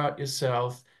 talking about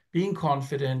yourself, being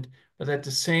confident, but at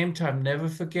the same time, never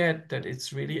forget that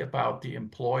it's really about the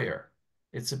employer.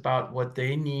 It's about what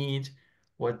they need,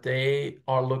 what they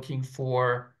are looking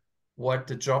for, what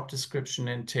the job description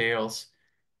entails.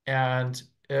 And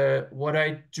what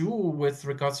I do with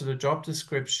regards to the job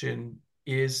description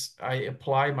is I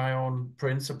apply my own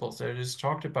principles that I just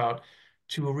talked about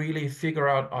to really figure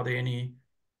out are there any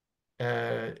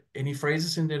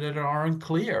phrases in there that aren't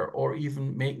clear or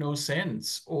even make no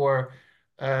sense. Or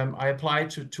I applied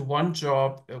to one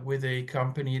job with a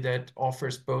company that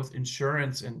offers both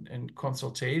insurance and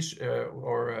consultation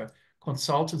or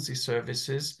consultancy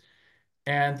services.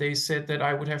 And they said that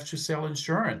I would have to sell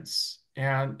insurance.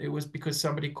 And it was because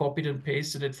somebody copied and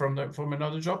pasted it from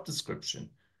another job description.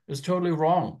 It was totally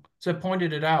wrong. So I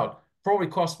pointed it out. Probably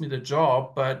cost me the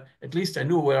job, but at least I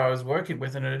knew what I was working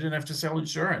with and I didn't have to sell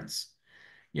insurance.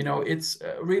 It's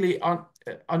really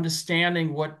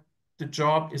understanding what the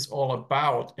job is all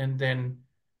about and then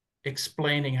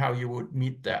explaining how you would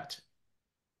meet that.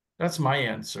 That's my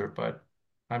answer, but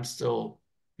I'm still,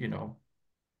 you know,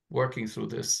 working through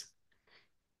this.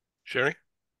 Sheri?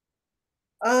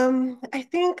 I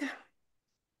think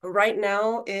right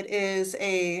now it is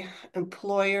a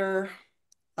employer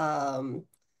um,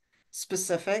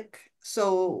 specific.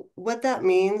 So what that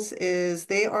means is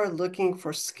they are looking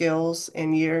for skills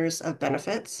and years of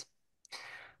benefits.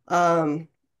 Um,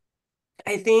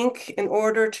 I think in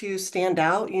order to stand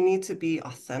out, you need to be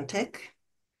authentic.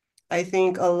 I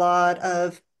think a lot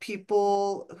of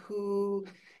people who,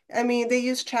 I mean, they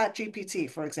use Chat GPT,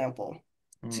 for example,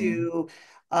 Mm. to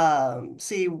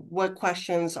see what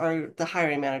questions are the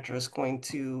hiring manager is going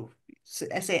to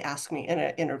say, ask me in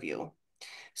an interview.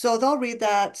 So they'll read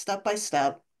that step by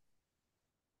step.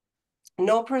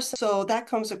 No person, so that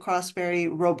comes across very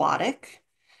robotic.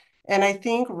 And I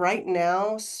think right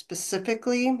now,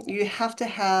 specifically, you have to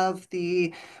have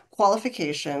the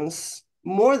qualifications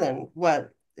more than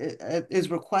what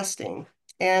is requesting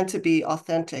and to be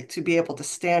authentic, to be able to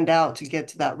stand out to get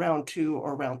to that round two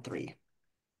or round three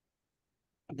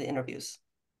of the interviews.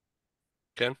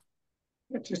 Ken?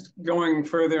 Just going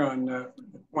further on the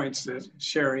points that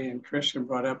Sheri and Christian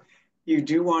brought up, you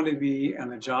do want to be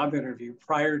on a job interview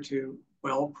prior to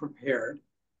well prepared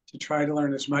to try to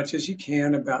learn as much as you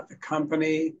can about the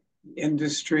company, the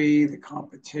industry, the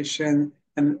competition,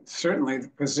 and certainly the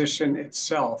position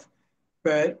itself.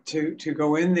 But to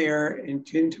go in there and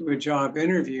into a job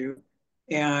interview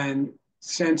and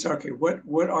sense, okay,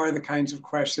 what are the kinds of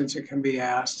questions that can be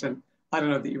asked? And I don't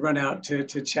know that you run out to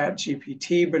chat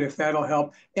GPT, but if that'll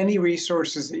help, any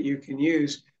resources that you can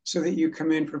use so that you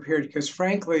come in prepared, because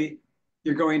frankly,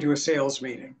 you're going to a sales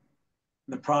meeting.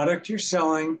 The product you're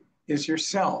selling is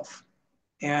yourself.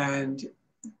 And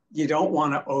you don't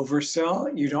want to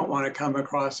oversell. You don't want to come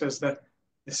across as the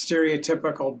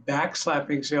stereotypical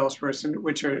backslapping salesperson,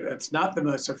 it's not the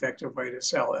most effective way to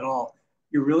sell at all.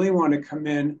 You really want to come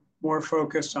in more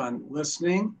focused on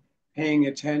listening, paying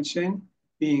attention,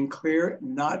 being clear,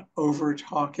 not over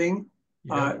talking.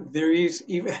 Yeah. There is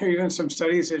even some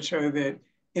studies that show that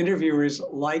interviewers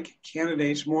like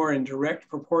candidates more in direct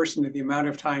proportion to the amount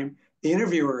of time the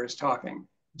interviewer is talking.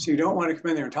 So you don't want to come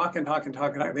in there and talking.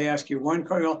 They ask you one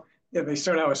question. Yeah, they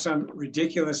start out with some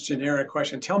ridiculous generic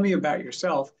question. Tell me about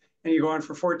yourself, and you go on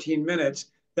for 14 minutes.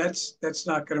 That's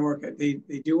not going to work. They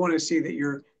do want to see that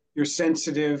you're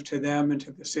sensitive to them and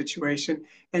to the situation,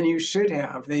 and you should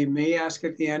have. They may ask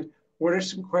at the end, "What are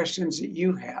some questions that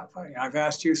you have?" I've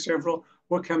asked you several.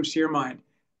 What comes to your mind?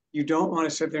 You don't want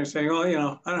to sit there and say, "Oh, I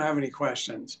don't have any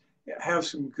questions." Have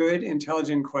some good,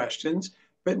 intelligent questions,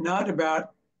 but not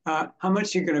about how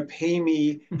much you're going to pay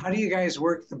me, how do you guys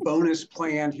work the bonus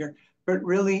plan here, but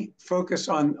really focus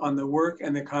on the work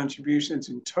and the contributions,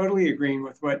 and totally agreeing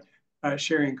with what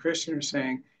Sheri and Christian are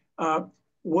saying.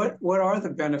 What are the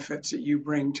benefits that you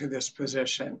bring to this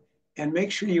position? And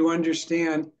make sure you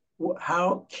understand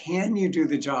how can you do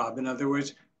the job? In other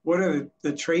words, what are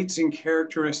the traits and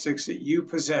characteristics that you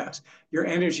possess? Your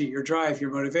energy, your drive,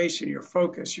 your motivation, your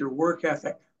focus, your work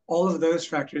ethic, all of those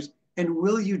factors. And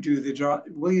will you do the job?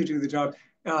 Will you do the job?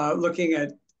 Looking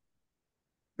at,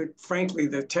 frankly,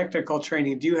 the technical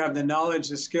training. Do you have the knowledge,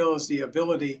 the skills, the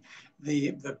ability,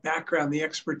 the background, the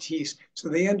expertise? So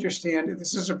they understand that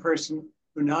this is a person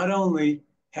who not only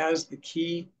has the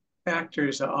key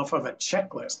factors off of a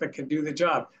checklist that can do the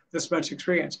job, this much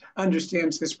experience,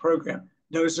 understands this program,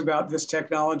 knows about this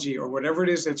technology or whatever it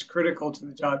is that's critical to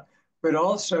the job, but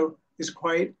also is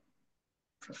quite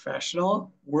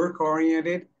professional,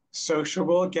 work-oriented,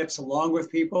 sociable, gets along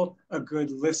with people, a good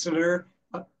listener.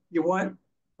 You want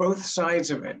both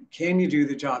sides of it. Can you do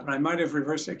the job? And I might have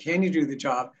reversed it. Can you do the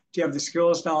job? Do you have the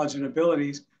skills, knowledge, and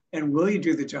abilities? And will you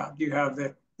do the job? Do you have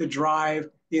the drive,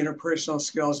 the interpersonal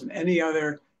skills, and any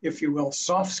other, if you will,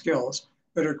 soft skills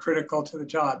that are critical to the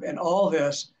job? And all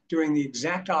this doing the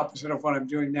exact opposite of what I'm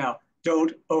doing now.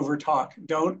 Don't overtalk.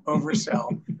 Don't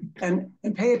oversell. And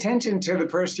pay attention to the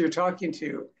person you're talking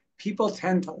to. People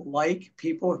tend to like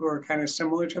people who are kind of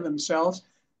similar to themselves.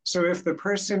 So if the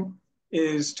person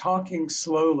is talking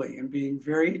slowly and being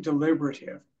very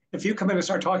deliberative, if you come in and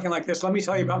start talking like this, let me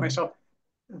tell you about myself,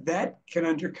 that can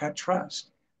undercut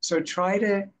trust. So try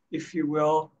to, if you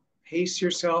will, pace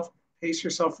yourself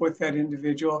with that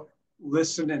individual,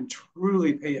 listen and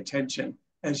truly pay attention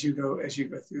as you go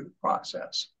through the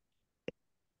process.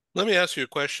 Let me ask you a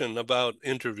question about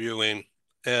interviewing.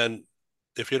 And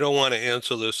if you don't want to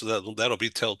answer this, that'll be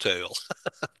telltale.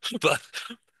 But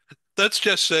let's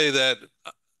just say that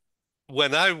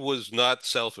when I was not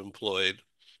self-employed,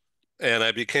 and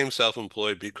I became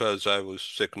self-employed because I was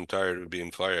sick and tired of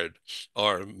being fired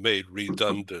or made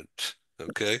redundant.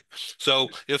 Okay. So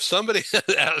if somebody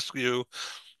asked you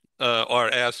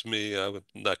or asked me, I'm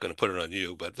not going to put it on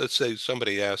you, but let's say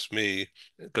somebody asked me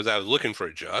because I was looking for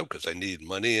a job because I need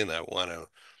money and I want to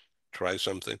try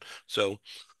something. So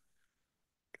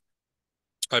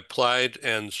I applied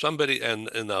and somebody and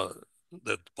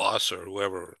the boss or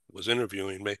whoever was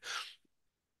interviewing me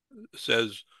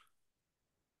says,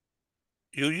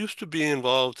 you used to be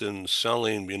involved in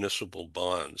selling municipal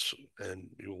bonds, and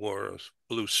you wore a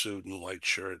blue suit and white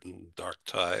shirt and dark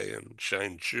tie and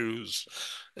shine shoes.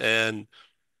 And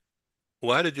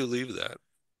why did you leave that?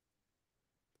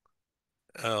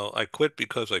 I quit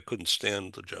because I couldn't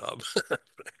stand the job,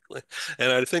 frankly.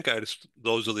 And I think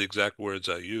those are the exact words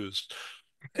I used.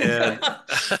 And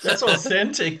That's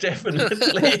authentic,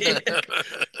 definitely.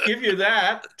 Give you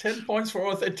that. 10 points for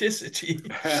authenticity.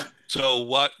 so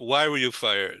why were you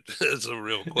fired? Is a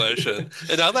real question.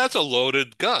 And now that's a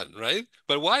loaded gun, right?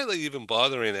 But why are they even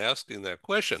bothering asking that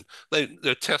question?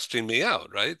 They're testing me out,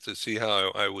 right? To see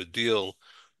how I would deal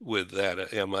with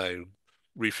that. Am I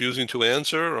refusing to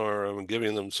answer or am I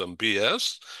giving them some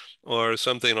BS or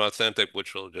something authentic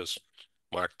which will just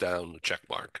mark down the check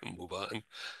mark and move on?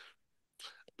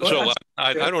 Well, So that's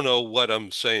I good. don't know what I'm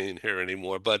saying here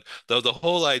anymore, but the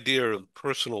whole idea of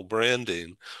personal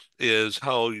branding is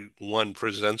how one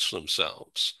presents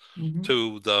themselves Mhm.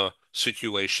 to the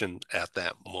situation at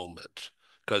that moment,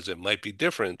 because it might be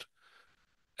different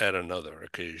at another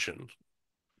occasion.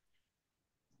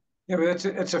 Yeah, but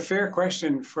it's a fair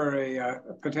question for a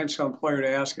potential employer to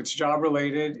ask. It's job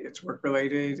related, it's work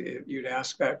related. You'd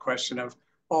ask that question of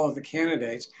all of the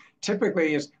candidates.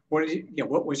 Typically, is what did you know,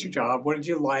 what was your job? What did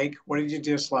you like? What did you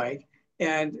dislike?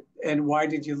 And why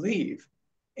did you leave?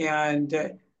 And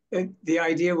the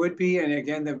idea would be, and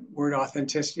again, the word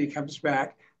authenticity comes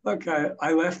back. Look,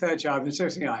 I left that job and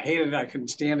says, I hated it, I couldn't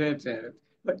stand it,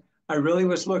 but I really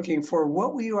was looking for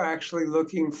what were you actually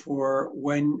looking for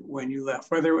when you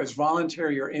left, whether it was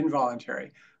voluntary or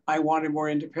involuntary. I wanted more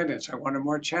independence. I wanted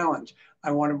more challenge.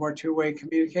 I wanted more two-way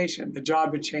communication. The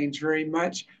job had changed very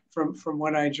much from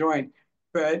when I joined,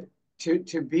 but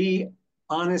to be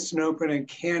honest and open and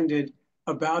candid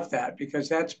about that, because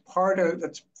that's part of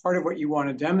what you want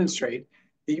to demonstrate,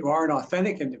 that you are an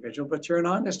authentic individual, but you're an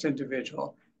honest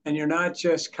individual, and you're not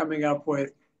just coming up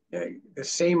with the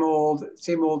same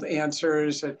old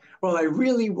answers. And, well, I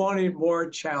really wanted more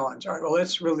challenge. All right, well,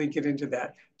 let's really get into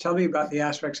that. Tell me about the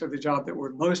aspects of the job that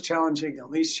were most challenging and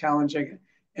least challenging.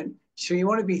 And so you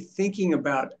want to be thinking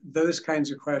about those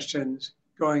kinds of questions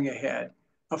going ahead.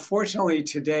 Unfortunately,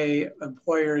 today,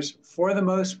 employers, for the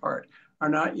most part, are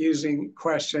not using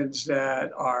questions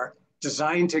that are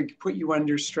designed to put you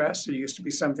under stress. There used to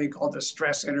be something called a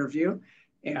stress interview,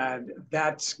 and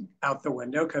that's out the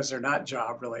window because they're not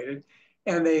job related.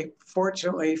 And they,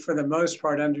 fortunately, for the most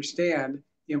part, understand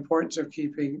the importance of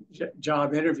keeping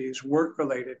job interviews work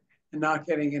related and not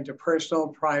getting into personal,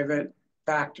 private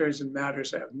factors and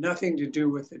matters that have nothing to do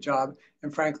with the job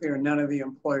and, frankly, are none of the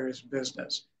employer's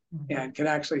business, and can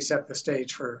actually set the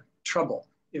stage for trouble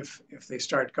if they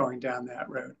start going down that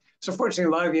road. So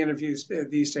fortunately, a lot of the interviews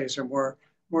these days are more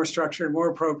structured, more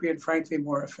appropriate, frankly,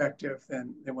 more effective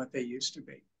than what they used to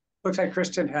be. Looks like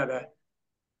Kristen had a.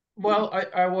 Well,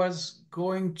 I was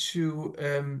going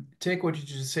to take what you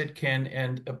just said, Ken,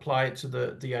 and apply it to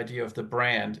the idea of the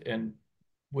brand. And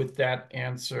with that,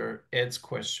 answer Ed's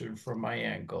question from my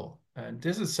angle. And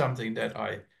this is something that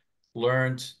I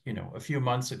learned, a few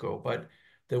months ago. But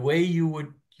the way you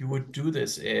would do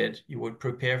this, Ed, you would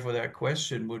prepare for that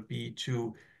question would be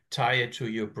to tie it to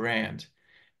your brand.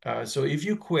 So if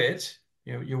you quit,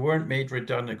 you weren't made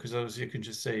redundant, because otherwise you can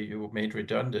just say you were made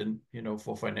redundant,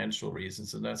 for financial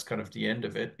reasons, and that's kind of the end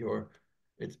of it.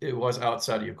 It was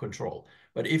outside of your control.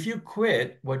 But if you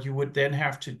quit, what you would then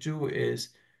have to do is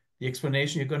the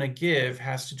explanation you're going to give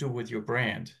has to do with your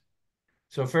brand.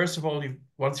 So first of all,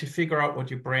 once you figure out what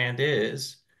your brand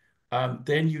is,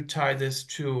 then you tie this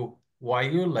to why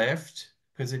you left,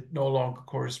 because it no longer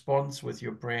corresponds with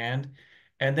your brand.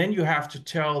 And then you have to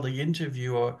tell the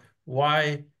interviewer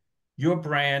why your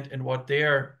brand and what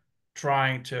they're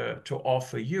trying to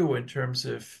offer you in terms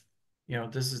of,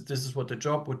 this is what the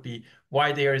job would be,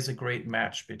 why there is a great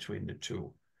match between the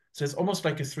two. So it's almost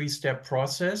like a three-step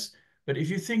process. But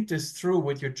if you think this through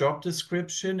with your job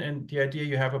description and the idea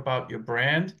you have about your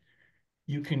brand,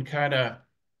 you can kind of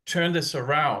turn this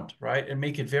around, right? And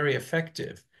make it very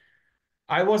effective.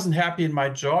 I wasn't happy in my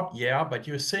job, yeah, but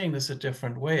you're saying this a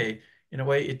different way. In a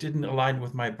way, it didn't align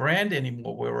with my brand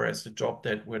anymore, whereas the job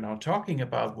that we're now talking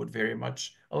about would very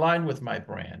much align with my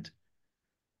brand.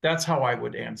 That's how I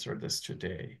would answer this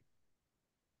today.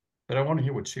 But I want to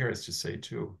hear what Sheri has to say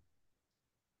too.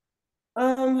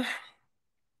 Um,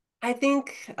 I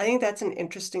think that's an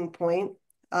interesting point.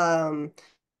 Um,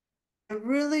 I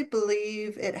really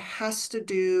believe it has to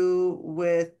do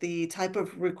with the type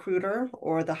of recruiter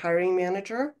or the hiring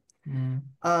manager. Mm,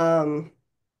 Um,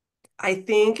 I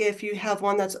think if you have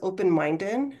one that's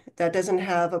open-minded, that doesn't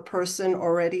have a person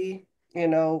already,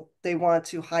 they want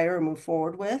to hire or move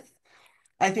forward with,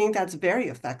 I think that's very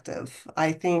effective.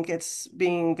 I think it's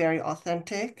being very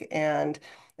authentic and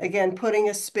again, putting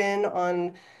a spin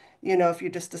on, if you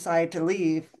just decide to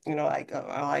leave, oh,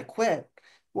 I quit.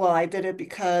 Well, I did it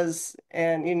because,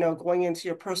 and, going into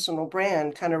your personal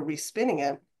brand, kind of respinning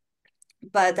it.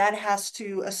 But that has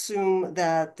to assume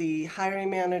that the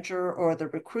hiring manager or the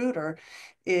recruiter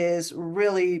is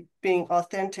really being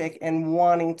authentic and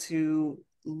wanting to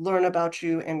learn about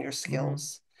you and your mm,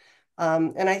 skills.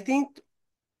 And I think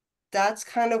that's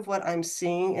kind of what I'm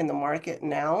seeing in the market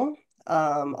now.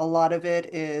 A lot of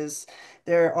it is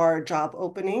there are job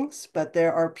openings, but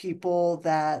there are people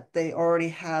that they already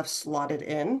have slotted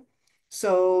in.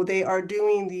 So they are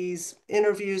doing these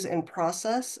interviews in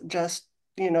process just,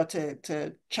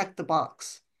 to check the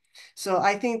box. So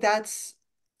I think that's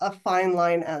a fine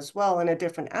line as well and a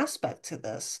different aspect to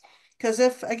this. Because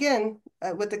if, again,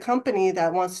 with the company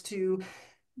that wants to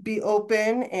be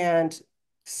open and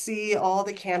see all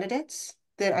the candidates,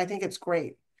 then I think it's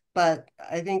great. But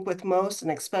I think with most,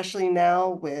 and especially now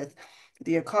with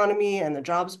the economy and the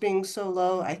jobs being so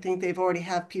low, I think they've already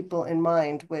have people in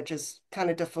mind, which is kind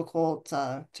of difficult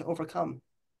to overcome.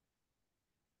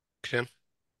 Ken?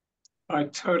 I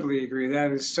totally agree.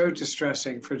 That is so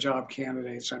distressing for job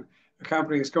candidates. And a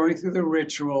company is going through the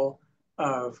ritual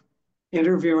of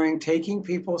interviewing, taking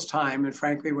people's time, and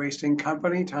frankly, wasting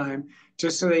company time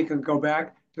just so they can go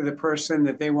back to the person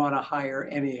that they want to hire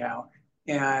anyhow.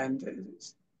 And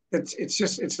it's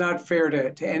just it's not fair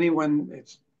to anyone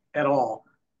at all.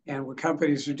 And when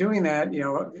companies are doing that,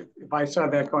 if I saw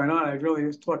that going on, I'd really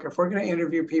just look, if we're going to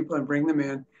interview people and bring them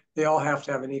in, they all have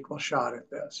to have an equal shot at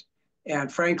this.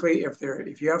 And frankly,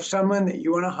 if you have someone that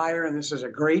you want to hire and this is a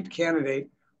great candidate,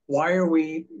 why are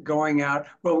we going out?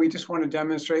 Well, we just want to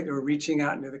demonstrate that we're reaching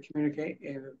out into the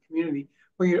community.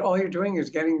 Well, all you're doing is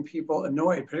getting people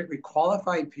annoyed, particularly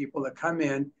qualified people that come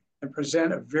in and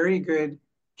present a very good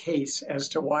case as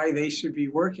to why they should be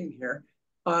working here.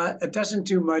 It doesn't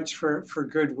do much for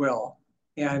goodwill.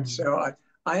 And so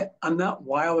I'm not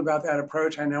wild about that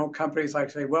approach. I know companies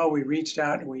like say, well, we reached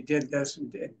out and we did this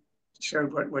and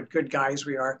showed what good guys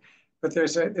we are. But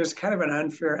there's kind of an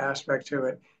unfair aspect to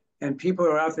it. And people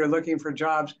who are out there looking for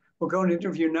jobs will go and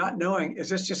interview not knowing, is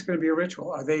this just going to be a ritual?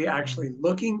 Are they actually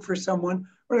looking for someone,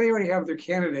 or do they already have their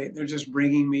candidate? They're just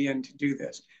bringing me in to do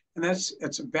this. And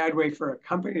that's a bad way for a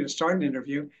company to start an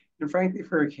interview. And frankly,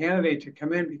 for a candidate to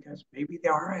come in because maybe they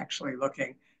are actually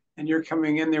looking and you're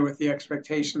coming in there with the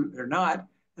expectation that they're not,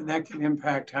 and that can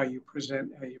impact how you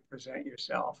present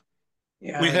yourself. We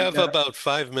And have about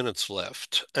 5 minutes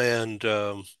left, and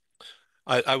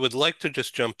I would like to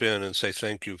just jump in and say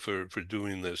thank you for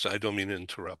doing this. I don't mean to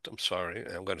interrupt. I'm sorry.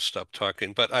 I'm going to stop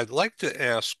talking, but I'd like to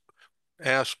ask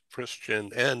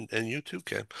Christian and you too,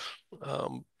 Ken.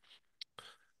 Um,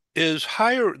 is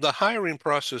the hiring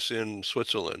process in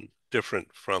Switzerland different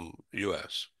from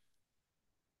U.S.?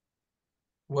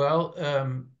 Well,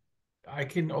 I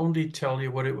can only tell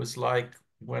you what it was like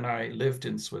when I lived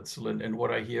in Switzerland and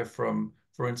what I hear from,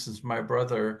 for instance, my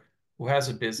brother who has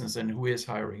a business and who is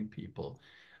hiring people.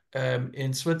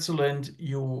 In Switzerland,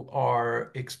 you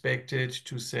are expected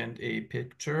to send a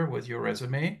picture with your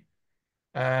resume,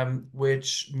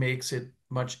 which makes it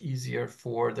much easier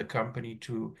for the company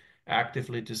to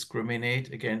actively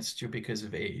discriminate against you because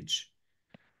of age.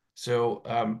 So,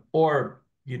 or,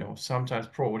 sometimes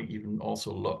probably even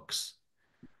also looks.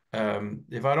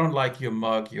 If I don't like your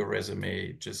mug, your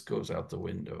resume just goes out the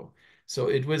window. So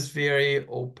it was very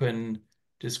open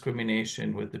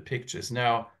discrimination with the pictures.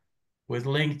 Now, with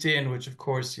LinkedIn, which of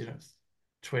course,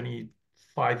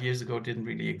 25 years ago didn't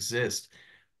really exist,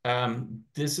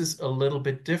 this is a little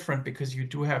bit different because you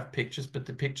do have pictures, but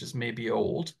the pictures may be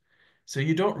old. So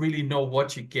you don't really know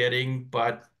what you're getting,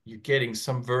 but you're getting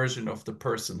some version of the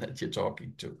person that you're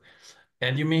talking to.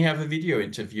 And you may have a video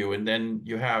interview, and then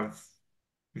you have,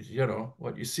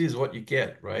 what you see is what you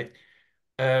get, right?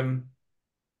 Um,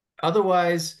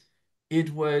 Otherwise,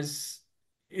 it was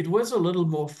it was a little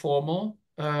more formal,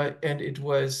 and it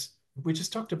was. We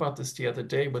just talked about this the other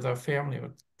day with our family.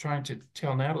 We're trying to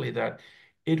tell Natalie that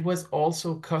it was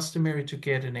also customary to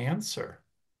get an answer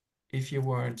if you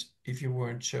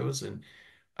weren't chosen.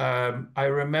 I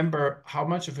remember how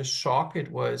much of a shock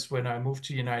it was when I moved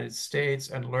to the United States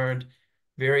and learned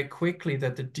very quickly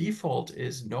that the default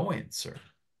is no answer.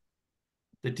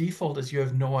 The default is you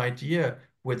have no idea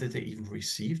whether they even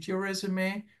received your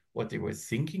resume, what they were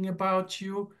thinking about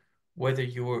you, whether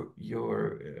you're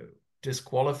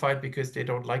disqualified because they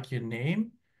don't like your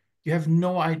name. You have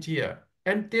no idea.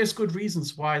 And there's good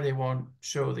reasons why they won't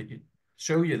show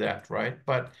you that, right?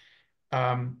 But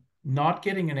not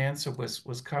getting an answer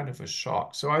was kind of a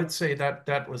shock. So I'd say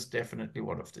that was definitely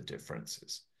one of the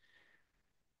differences.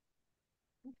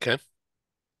 Ken?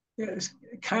 It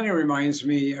kind of reminds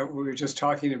me of what we were just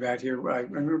talking about here. I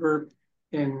remember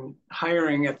in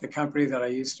hiring at the company that I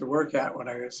used to work at when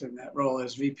I was in that role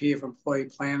as VP of Employee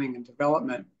Planning and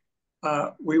Development,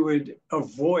 we would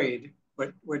avoid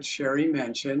what Sheri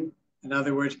mentioned. In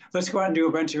other words, let's go out and do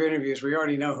a bunch of interviews. We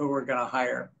already know who we're going to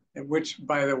hire, which,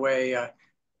 by the way,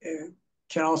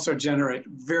 can also generate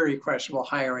very questionable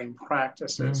hiring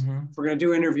practices. Mm-hmm. If we're going to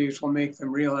do interviews, we'll make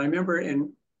them real. And I remember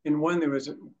in one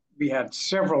we had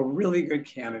several really good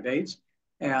candidates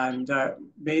and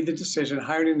made the decision,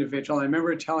 hired an individual. I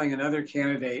remember telling another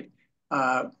candidate,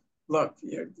 look,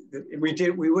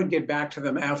 we would get back to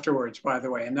them afterwards, by the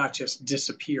way, and not just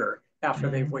disappear after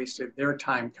Mm-hmm. they've wasted their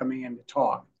time coming in to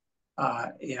talk.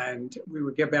 And we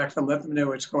would get back to them, let them know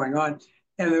what's going on.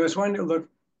 And there was one that, look,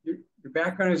 your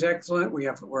background is excellent.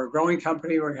 We're a growing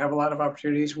company. We have a lot of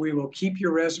opportunities. We will keep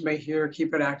your resume here,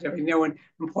 keep it active. When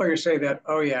employers say that,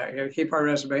 oh yeah, you got to keep our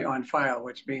resume on file,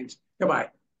 which means goodbye.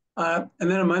 And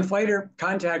then a month later,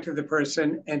 contacted the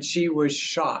person, and she was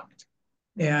shocked.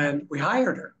 And we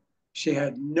hired her. She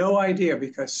had no idea,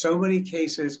 because so many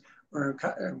cases where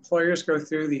employers go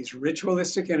through these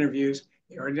ritualistic interviews,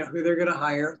 they already know who they're going to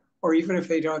hire, or even if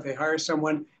they don't, they hire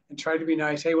someone and try to be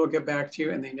nice. Hey, we'll get back to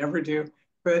you, and they never do.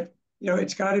 But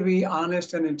it's got to be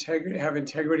honest and have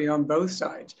integrity on both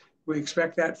sides. We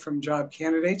expect that from job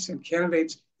candidates, and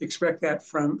candidates expect that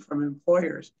from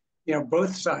employers.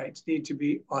 Both sides need to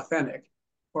be authentic,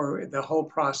 or the whole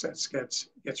process gets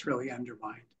really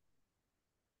undermined.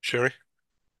 Sheri?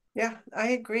 Yeah, I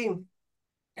agree.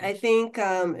 I think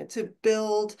to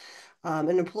build an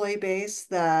employee base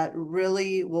that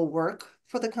really will work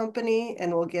for the company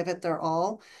and will give it their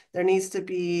all, there needs to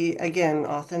be, again,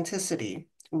 authenticity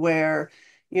where,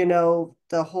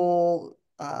 the whole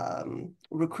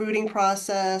recruiting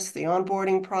process, the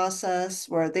onboarding process,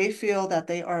 where they feel that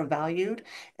they are valued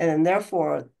and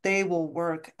therefore they will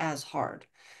work as hard.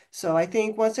 So I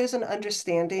think once there's an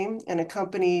understanding and a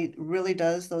company really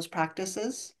does those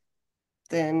practices,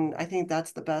 then I think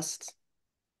that's the best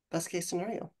case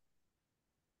scenario.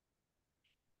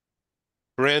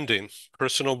 Branding,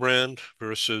 personal brand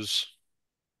versus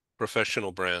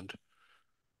professional brand.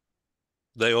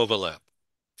 They overlap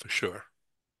for sure,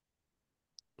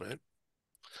 right?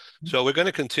 So we're going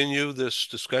to continue this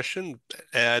discussion,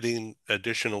 adding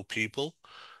additional people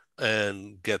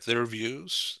and get their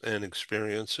views and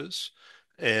experiences,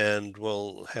 and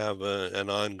we'll have an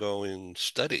ongoing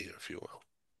study, if you will,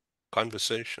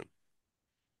 conversation.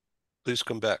 Please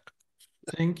come back.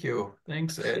 Thank you.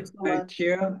 Thanks, Thank you Ed. so Thank much.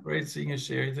 you. Great seeing you,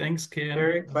 Sherry. Thanks, Ken,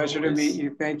 Very as pleasure to meet always.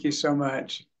 you. Thank you so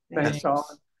much. Thank Thanks you. all.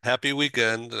 Thanks. Happy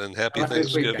weekend and happy Have a Happy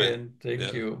nice weekend. Thanksgiving. weekend.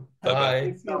 Thank Yeah. you. Bye-bye. Bye.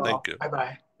 Thanks, Oh, you. Thank you. bye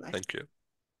bye. Bye. Thank you.